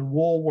in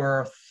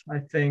Woolworth, I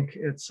think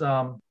it's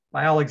by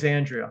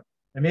Alexandria.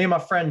 And me and my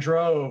friend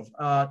drove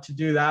to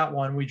do that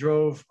one. We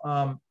drove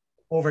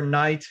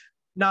overnight,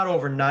 not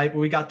overnight, but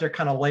we got there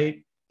kind of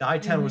late. The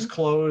I-10 was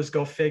closed,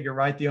 go figure,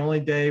 right? The only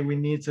day we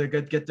need to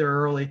get there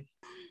early.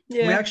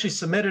 Yeah. We actually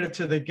submitted it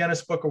to the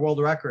Guinness Book of World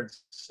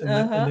Records. And,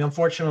 and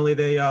unfortunately,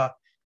 they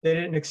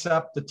didn't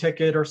accept the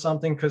ticket or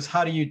something because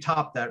how do you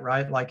top that,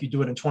 right? Like you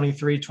do it in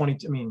 23,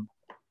 22. I mean,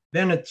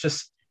 then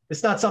it's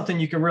not something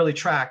you can really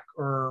track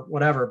or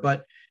whatever.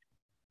 But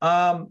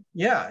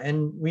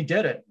and we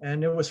did it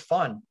and it was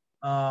fun.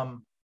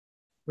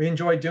 We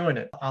enjoyed doing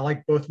it. I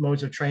like both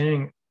modes of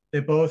training. They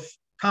both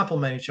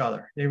complement each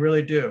other. They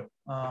really do.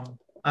 I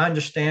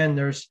understand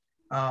there's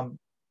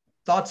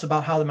thoughts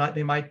about how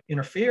they might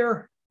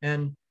interfere.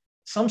 And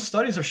some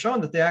studies have shown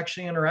that they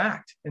actually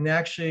interact and they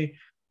actually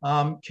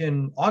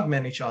can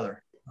augment each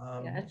other.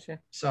 Gotcha.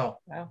 So,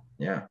 wow.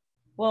 Yeah.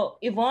 Well,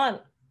 Yvonne,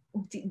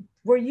 did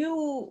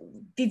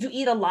you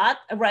eat a lot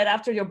right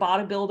after your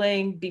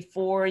bodybuilding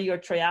before your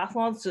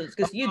triathlon? So,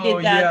 because you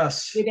did that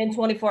within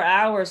 24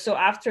 hours. So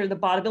after the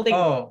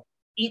bodybuilding,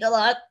 eat a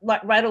lot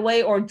like right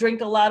away or drink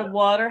a lot of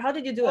water. How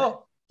did you do it?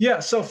 Yeah,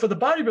 so for the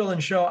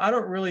bodybuilding show, I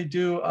don't really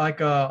do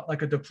like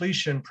a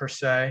depletion per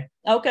se.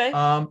 Okay.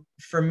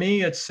 For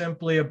me, it's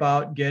simply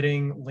about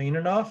getting lean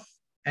enough.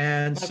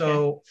 And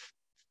so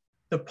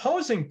the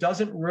posing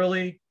doesn't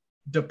really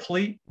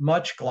deplete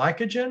much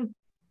glycogen.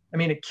 I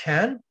mean, it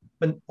can,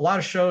 but a lot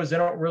of shows, they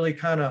don't really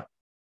kind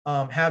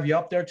of have you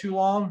up there too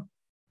long.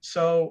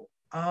 So,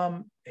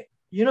 I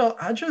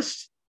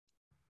just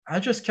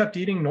kept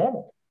eating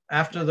normal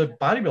after the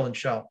bodybuilding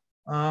show.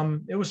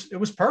 It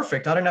was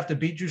perfect. I didn't have to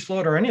beat juice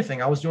load or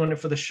anything. I was doing it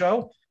for the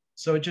show.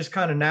 So it just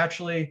kind of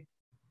naturally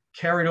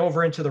carried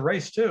over into the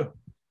race too.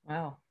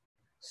 Wow.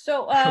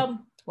 So,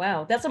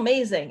 wow, that's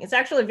amazing. It's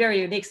actually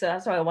very unique. So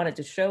that's why I wanted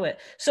to show it.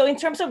 So in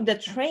terms of the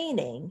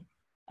training,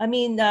 I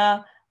mean,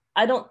 I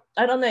don't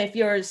know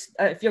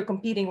if you're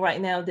competing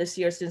right now this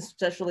year, since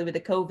especially with the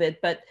COVID,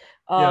 but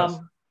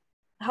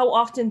how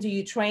often do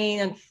you train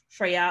and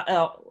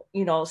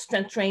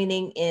strength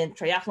training and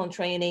triathlon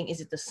training? Is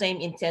it the same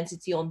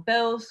intensity on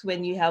both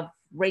when you have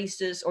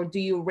races, or do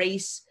you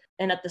race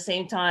and at the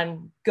same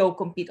time go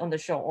compete on the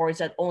show, or is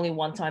that only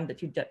one time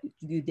that you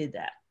did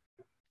that?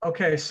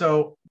 Okay,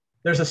 so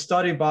there's a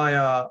study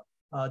by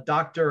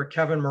Dr.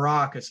 Kevin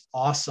Marak. It's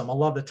awesome. I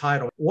love the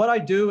title. What I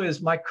do is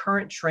my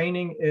current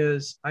training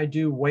is I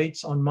do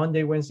weights on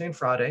Monday, Wednesday, and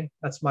Friday.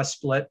 That's my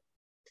split.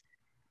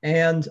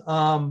 And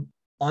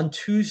on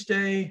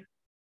Tuesday,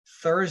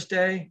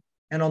 Thursday,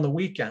 and on the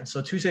weekend.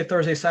 So Tuesday,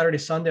 Thursday, Saturday,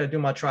 Sunday, I do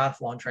my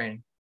triathlon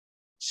training.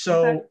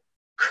 So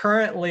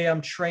currently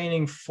I'm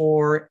training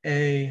for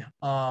a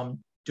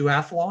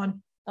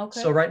duathlon.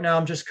 Okay. So right now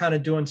I'm just kind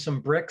of doing some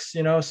bricks,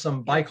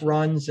 some bike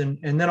runs and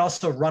then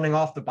also running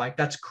off the bike.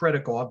 That's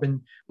critical. I've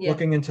been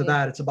looking into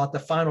that. It's about the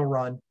final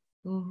run.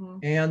 Mm-hmm.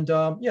 And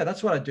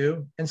that's what I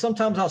do. And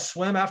sometimes I'll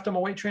swim after my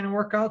weight training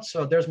workout.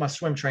 So there's my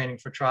swim training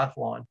for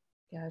triathlon.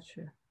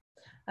 Gotcha.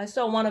 I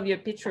saw one of your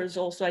pictures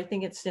also. I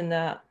think it's in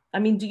the,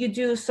 do you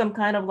do some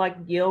kind of like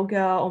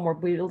yoga or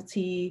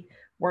mobility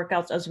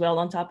workouts as well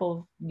on top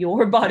of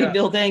your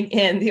bodybuilding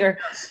and your...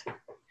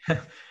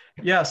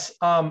 Yes.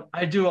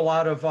 I do a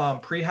lot of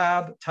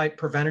prehab type,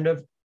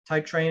 preventative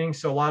type training.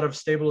 So a lot of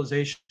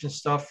stabilization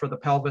stuff for the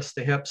pelvis,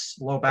 the hips,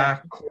 low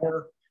back,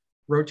 core,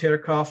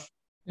 rotator cuff.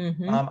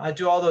 Mm-hmm. I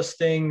do all those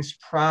things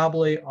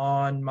probably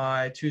on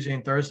my Tuesday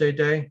and Thursday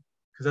day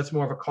because that's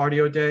more of a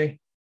cardio day.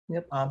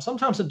 Yep.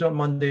 Sometimes I do it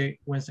Monday,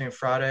 Wednesday, and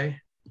Friday.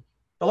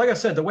 But like I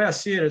said, the way I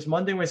see it is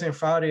Monday, Wednesday, and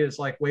Friday is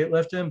like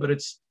weightlifting, but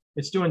it's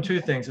doing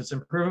two things. It's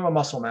improving my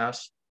muscle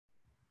mass.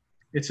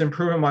 It's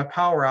improving my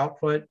power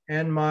output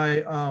and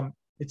my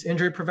it's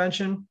injury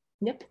prevention.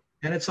 Yep.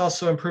 And it's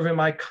also improving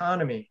my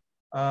economy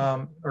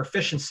or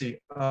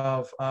efficiency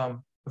of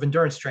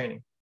endurance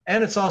training.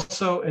 And it's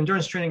also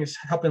endurance training is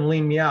helping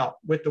lean me out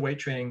with the weight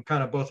training,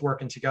 kind of both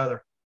working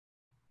together.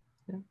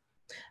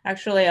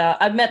 Actually,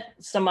 I've met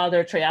some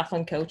other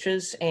triathlon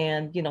coaches,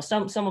 and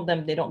some of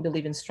them, they don't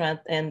believe in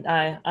strength, and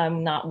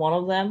I'm not one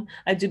of them.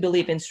 I do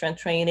believe in strength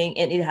training,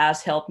 and it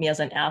has helped me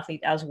as an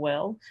athlete as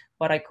well.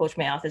 But I coach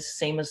my athletes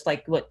the same as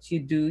like what you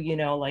do.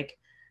 Like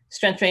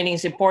strength training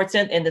is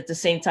important, and at the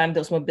same time,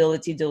 those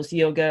mobility, those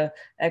yoga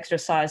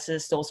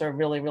exercises, those are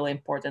really, really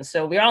important.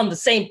 So we're on the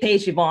same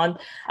page, Yvonne.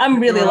 I'm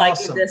really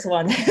liking awesome. This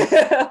one.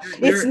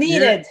 It's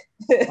needed.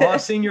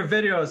 I've seen your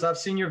videos. I've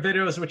seen your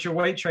videos with your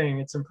weight training.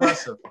 It's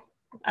impressive.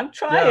 I'm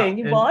trying,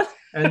 Yvonne.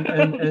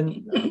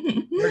 And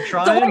you're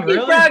trying. It's a work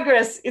in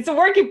progress. It's a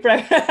work in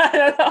progress. I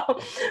don't know.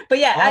 But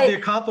yeah, all the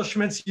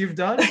accomplishments you've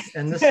done,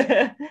 and this.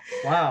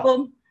 Wow.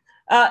 Well,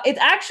 it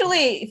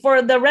actually,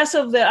 for the rest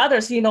of the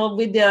others,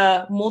 with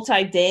the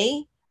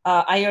multi-day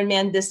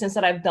Ironman distance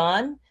that I've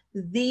done,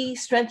 the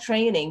strength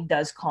training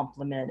does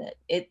complement it.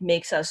 It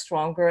makes us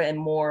stronger and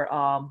more.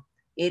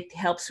 It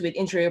helps with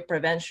injury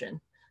prevention.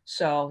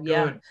 So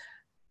yeah. Good.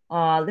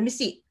 Let me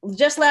see.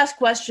 Just last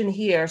question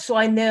here. So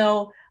I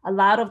know a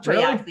lot of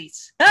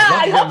triathletes. Really?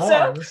 I hope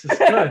so. This is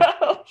good.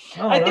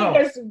 I think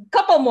there's a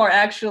couple more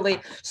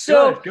actually.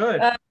 So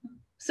good.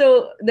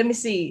 So let me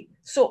see.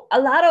 So a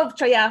lot of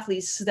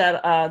triathletes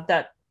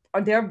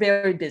they're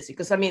very busy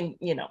because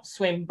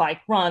swim,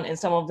 bike, run, and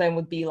some of them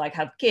would be like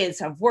have kids,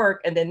 have work,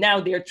 and then now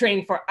they're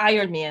training for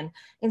Ironman.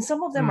 And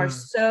some of them are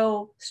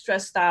so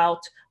stressed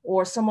out,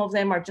 or some of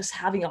them are just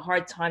having a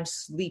hard time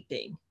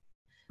sleeping.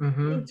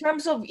 Mm-hmm. In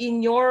terms of,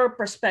 in your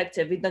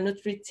perspective, with the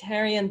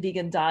nutritarian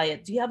vegan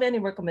diet, do you have any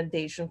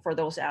recommendation for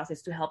those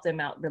athletes to help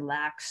them out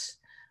relax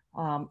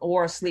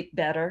or sleep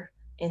better,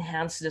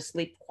 enhance the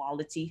sleep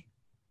quality?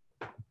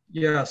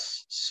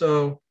 Yes.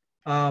 So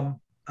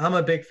I'm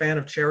a big fan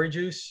of cherry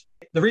juice.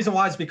 The reason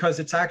why is because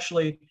it's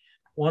actually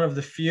one of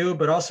the few,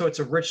 but also it's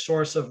a rich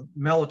source of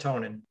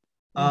melatonin.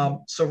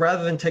 Mm-hmm. So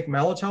rather than take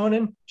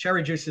melatonin,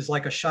 cherry juice is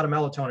like a shot of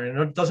melatonin, and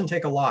it doesn't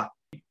take a lot.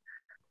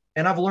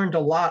 And I've learned a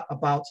lot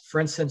about,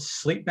 for instance,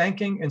 sleep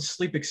banking and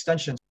sleep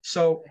extension.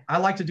 So I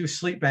like to do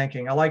sleep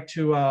banking. I like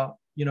to,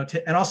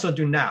 and also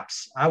do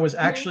naps. I would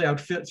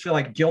feel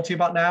like guilty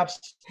about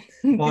naps,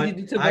 but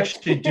I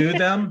actually do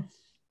them.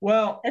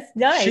 Well, that's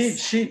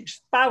nice. She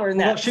power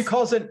naps. Well, she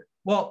calls it,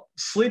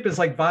 sleep is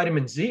like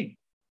vitamin Z,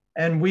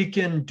 and we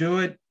can do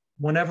it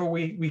whenever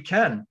we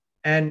can.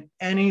 And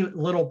any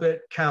little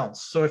bit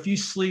counts. So if you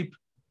sleep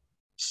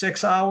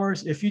 6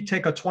 hours, if you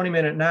take a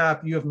 20-minute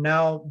nap, you have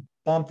now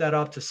bump that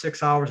up to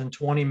 6 hours and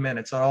 20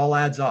 minutes. It all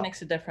adds up.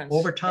 Makes a difference.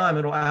 Over time,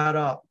 it'll add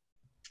up.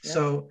 Yeah.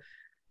 So,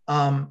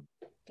 and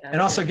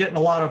also getting a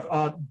lot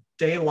of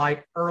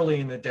daylight early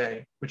in the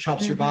day, which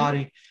helps your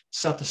body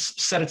set its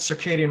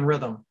circadian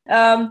rhythm.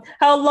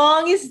 How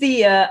long is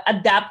the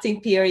adapting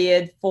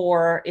period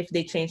for if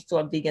they change to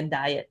a vegan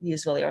diet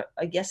usually? Or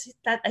I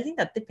think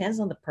that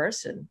depends on the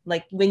person.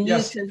 Like when you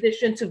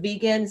transition to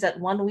vegan, is that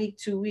 1 week,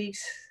 2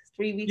 weeks?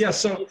 3 weeks,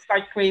 so you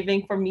start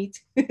craving for meat.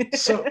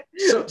 so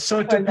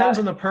it depends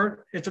on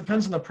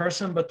the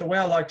person, but the way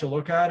I like to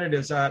look at it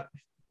is that,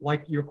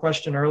 like your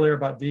question earlier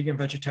about vegan,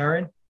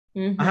 vegetarian,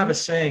 I have a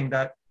saying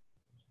that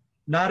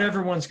not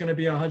everyone's going to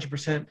be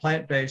 100%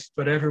 plant-based,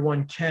 but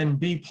everyone can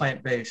be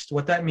plant-based.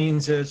 What that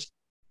means is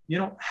you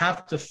don't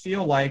have to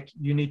feel like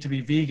you need to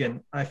be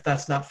vegan if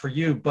that's not for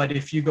you. But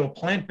if you go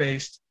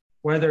plant-based,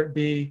 whether it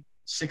be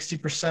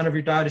 60% of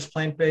your diet is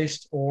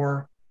plant-based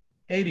or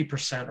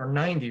 80% or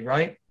 90%,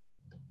 right?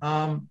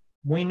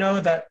 We know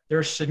that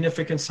there's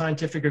significant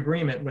scientific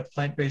agreement with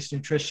plant-based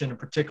nutrition, and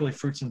particularly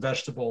fruits and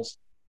vegetables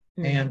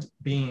and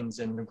beans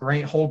and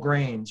whole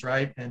grains,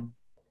 right? And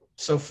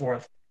so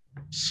forth.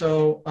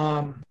 So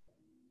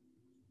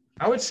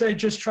I would say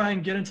just try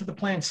and get into the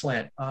plant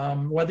slant.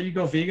 Whether you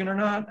go vegan or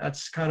not,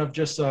 that's kind of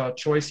just a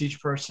choice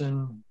each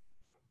person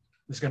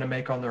is going to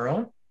make on their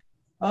own.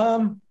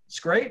 It's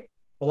great.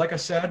 But like I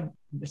said,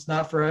 it's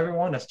not for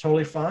everyone. That's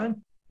totally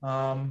fine.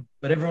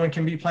 But everyone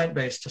can be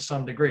plant-based to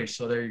some degree.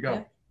 So there you go.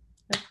 Yeah.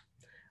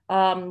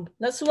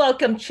 Let's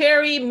welcome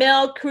Cherry,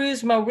 Mel,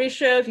 Cruz,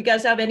 Mauricio. If you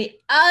guys have any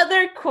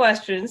other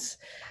questions,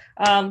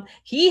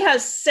 he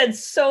has said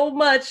so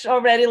much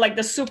already, like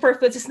the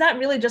superfoods. It's not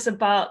really just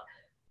about,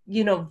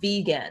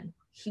 vegan.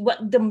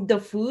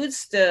 The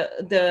foods,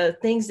 the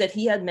things that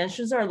he had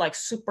mentioned are like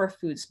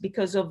superfoods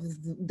because of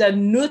the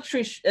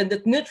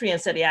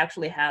nutrients that he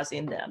actually has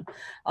in them.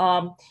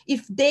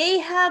 If they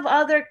have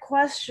other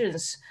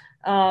questions,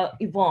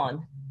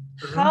 Yvonne,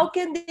 how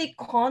can they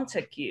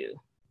contact you?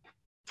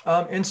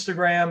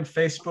 Instagram,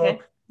 Facebook,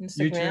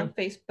 YouTube.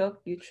 Facebook,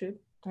 YouTube.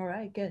 All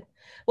right, good.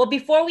 Well,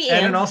 before we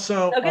end, and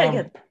also,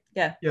 good.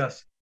 Yeah.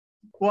 Yes.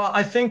 Well,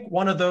 I think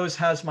one of those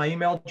has my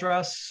email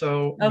address,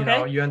 so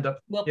you end up.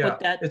 We'll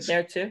put that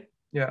there too.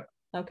 Yeah.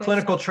 Okay.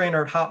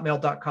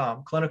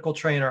 Clinicaltrainer@hotmail.com.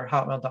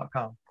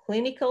 Clinicaltrainer@hotmail.com.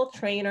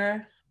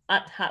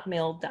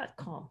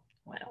 Clinicaltrainer@hotmail.com.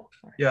 Wow.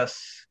 Hotmail.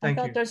 Yes. I Thank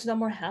thought you. there's no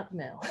more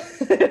Hotmail.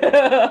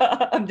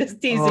 I'm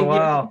just teasing Oh,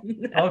 wow.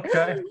 you.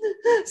 Okay.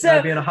 So,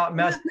 Gotta be in a hot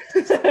mess.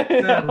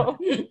 no.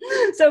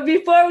 So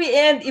before we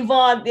end,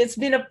 Yvonne, it's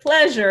been a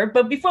pleasure.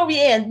 But before we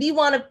end, we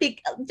want to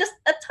pick just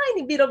a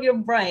tiny bit of your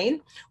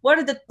brain. What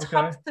are the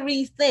top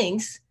 3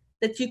 things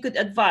that you could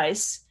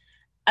advise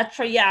a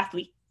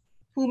triathlete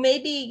who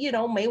maybe, you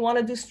know, may want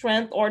to do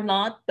strength or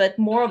not, but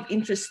more of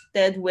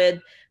interested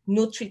with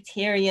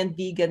nutritarian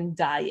vegan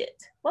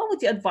diet? What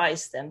would you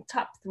advise them?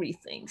 Top 3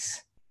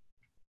 things.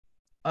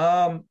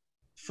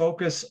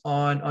 Focus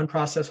on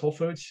unprocessed whole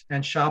foods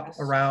and shop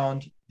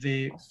around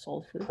the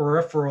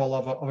peripheral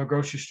of a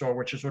grocery store,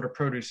 which is what a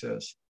produce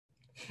is.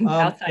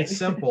 It's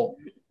simple.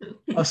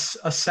 A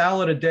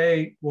salad a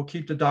day will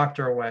keep the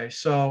doctor away.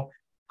 So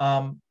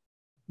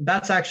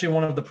that's actually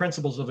one of the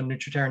principles of a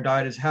nutritarian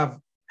diet, is have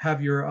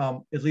your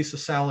at least a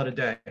salad a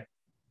day.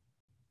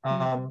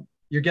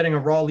 You're getting a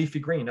raw leafy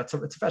green. It's a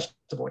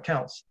vegetable. It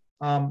counts.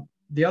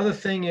 The other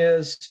thing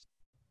is,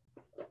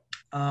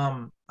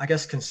 I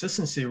guess,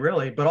 consistency,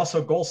 really, but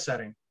also goal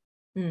setting.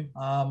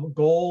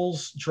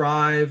 Goals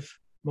drive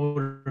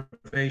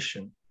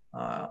motivation.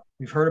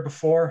 We've heard it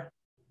before,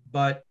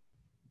 but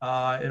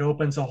it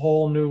opens a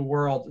whole new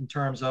world in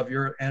terms of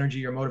your energy,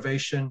 your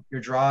motivation,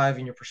 your drive,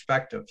 and your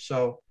perspective.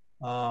 So,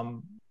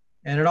 and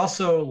it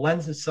also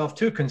lends itself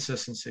to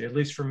consistency, at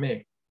least for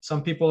me.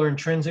 Some people are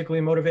intrinsically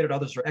motivated,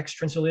 others are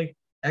extrinsically.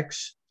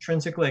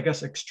 I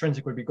guess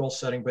extrinsic would be goal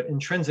setting, but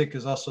intrinsic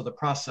is also the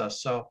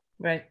process. So,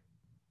 right.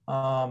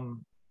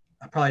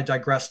 I probably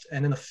digressed.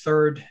 And then the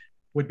third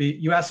would be,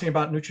 you asked me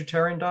about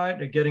nutritarian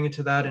diet, getting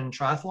into that in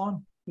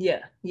triathlon. Yeah.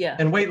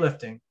 And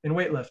weightlifting.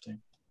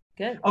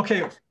 Good.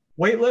 Okay.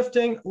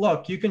 Weightlifting,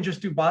 look, you can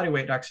just do body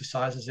weight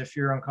exercises. If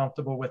you're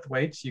uncomfortable with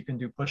weights, you can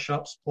do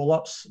push-ups,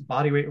 pull-ups,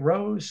 body weight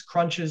rows,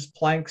 crunches,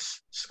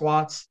 planks,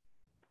 squats,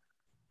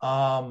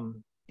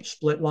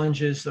 split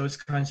lunges, those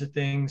kinds of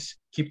things.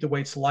 Keep the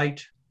weights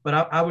light. But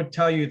I would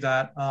tell you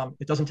that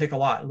it doesn't take a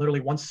lot.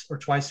 Literally once or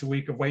twice a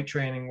week of weight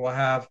training will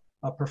have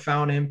a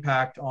profound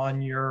impact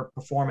on your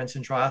performance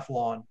in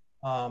triathlon.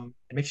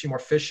 It makes you more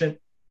efficient.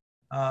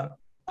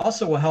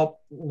 Also will help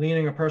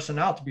leaning a person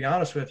out, to be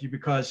honest with you,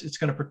 because it's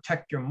going to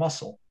protect your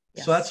muscle.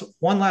 Yes. So that's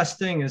one last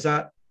thing, is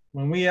that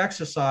when we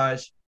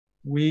exercise,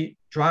 we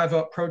drive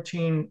up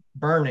protein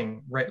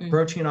burning rate,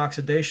 protein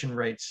oxidation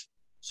rates.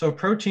 So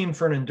protein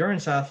for an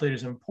endurance athlete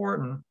is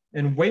important,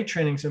 and weight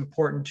training is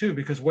important too,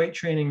 because weight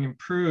training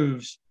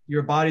improves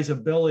your body's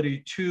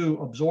ability to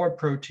absorb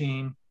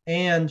protein,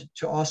 and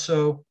it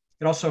also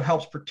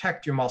helps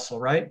protect your muscle,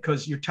 right?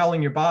 Because you're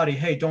telling your body,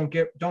 hey, don't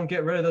get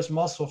rid of this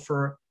muscle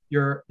for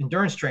your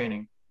endurance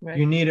training. Right.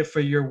 You need it for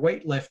your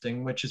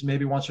weightlifting, which is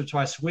maybe once or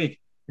twice a week.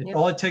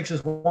 All it takes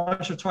is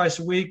once or twice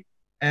a week,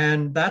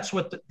 and that's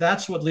what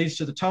leads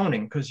to the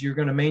toning, because you're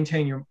going to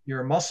maintain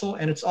your muscle,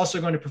 and it's also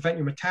going to prevent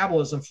your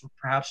metabolism from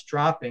perhaps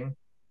dropping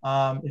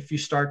if you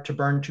start to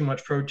burn too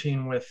much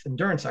protein with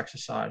endurance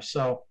exercise.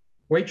 So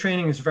weight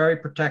training is very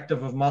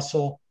protective of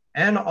muscle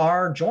and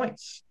our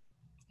joints.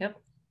 Yep.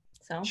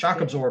 Sounds shock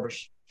good.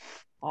 Absorbers.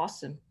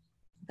 Awesome.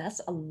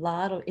 That's a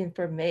lot of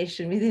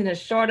information within a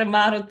short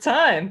amount of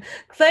time.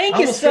 Thank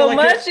you so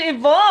much,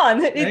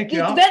 Yvonne. It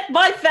went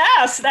by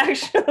fast,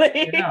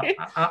 actually. Yeah,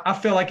 I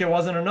feel like it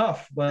wasn't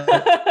enough, but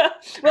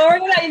well, we're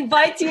gonna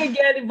invite you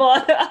again,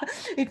 Yvonne,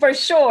 for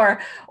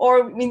sure.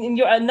 Or in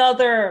your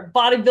another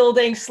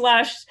bodybuilding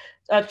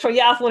 /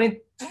 triathlon in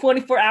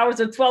 24 hours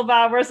or 12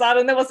 hours. I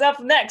don't know what's up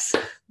next.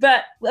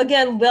 But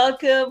again,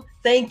 welcome.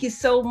 Thank you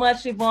so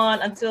much, Yvonne.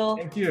 Until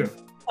thank you.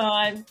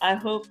 I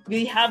hope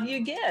we have you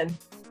again.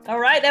 All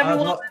right,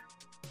 everyone.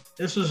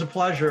 This was a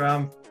pleasure.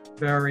 I'm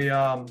very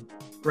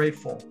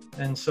grateful.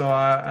 And so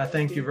I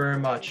thank you very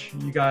much.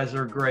 You guys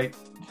are great.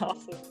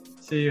 Awesome.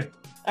 See you.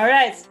 All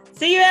right.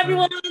 See you,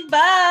 everyone.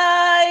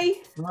 Bye.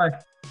 Bye.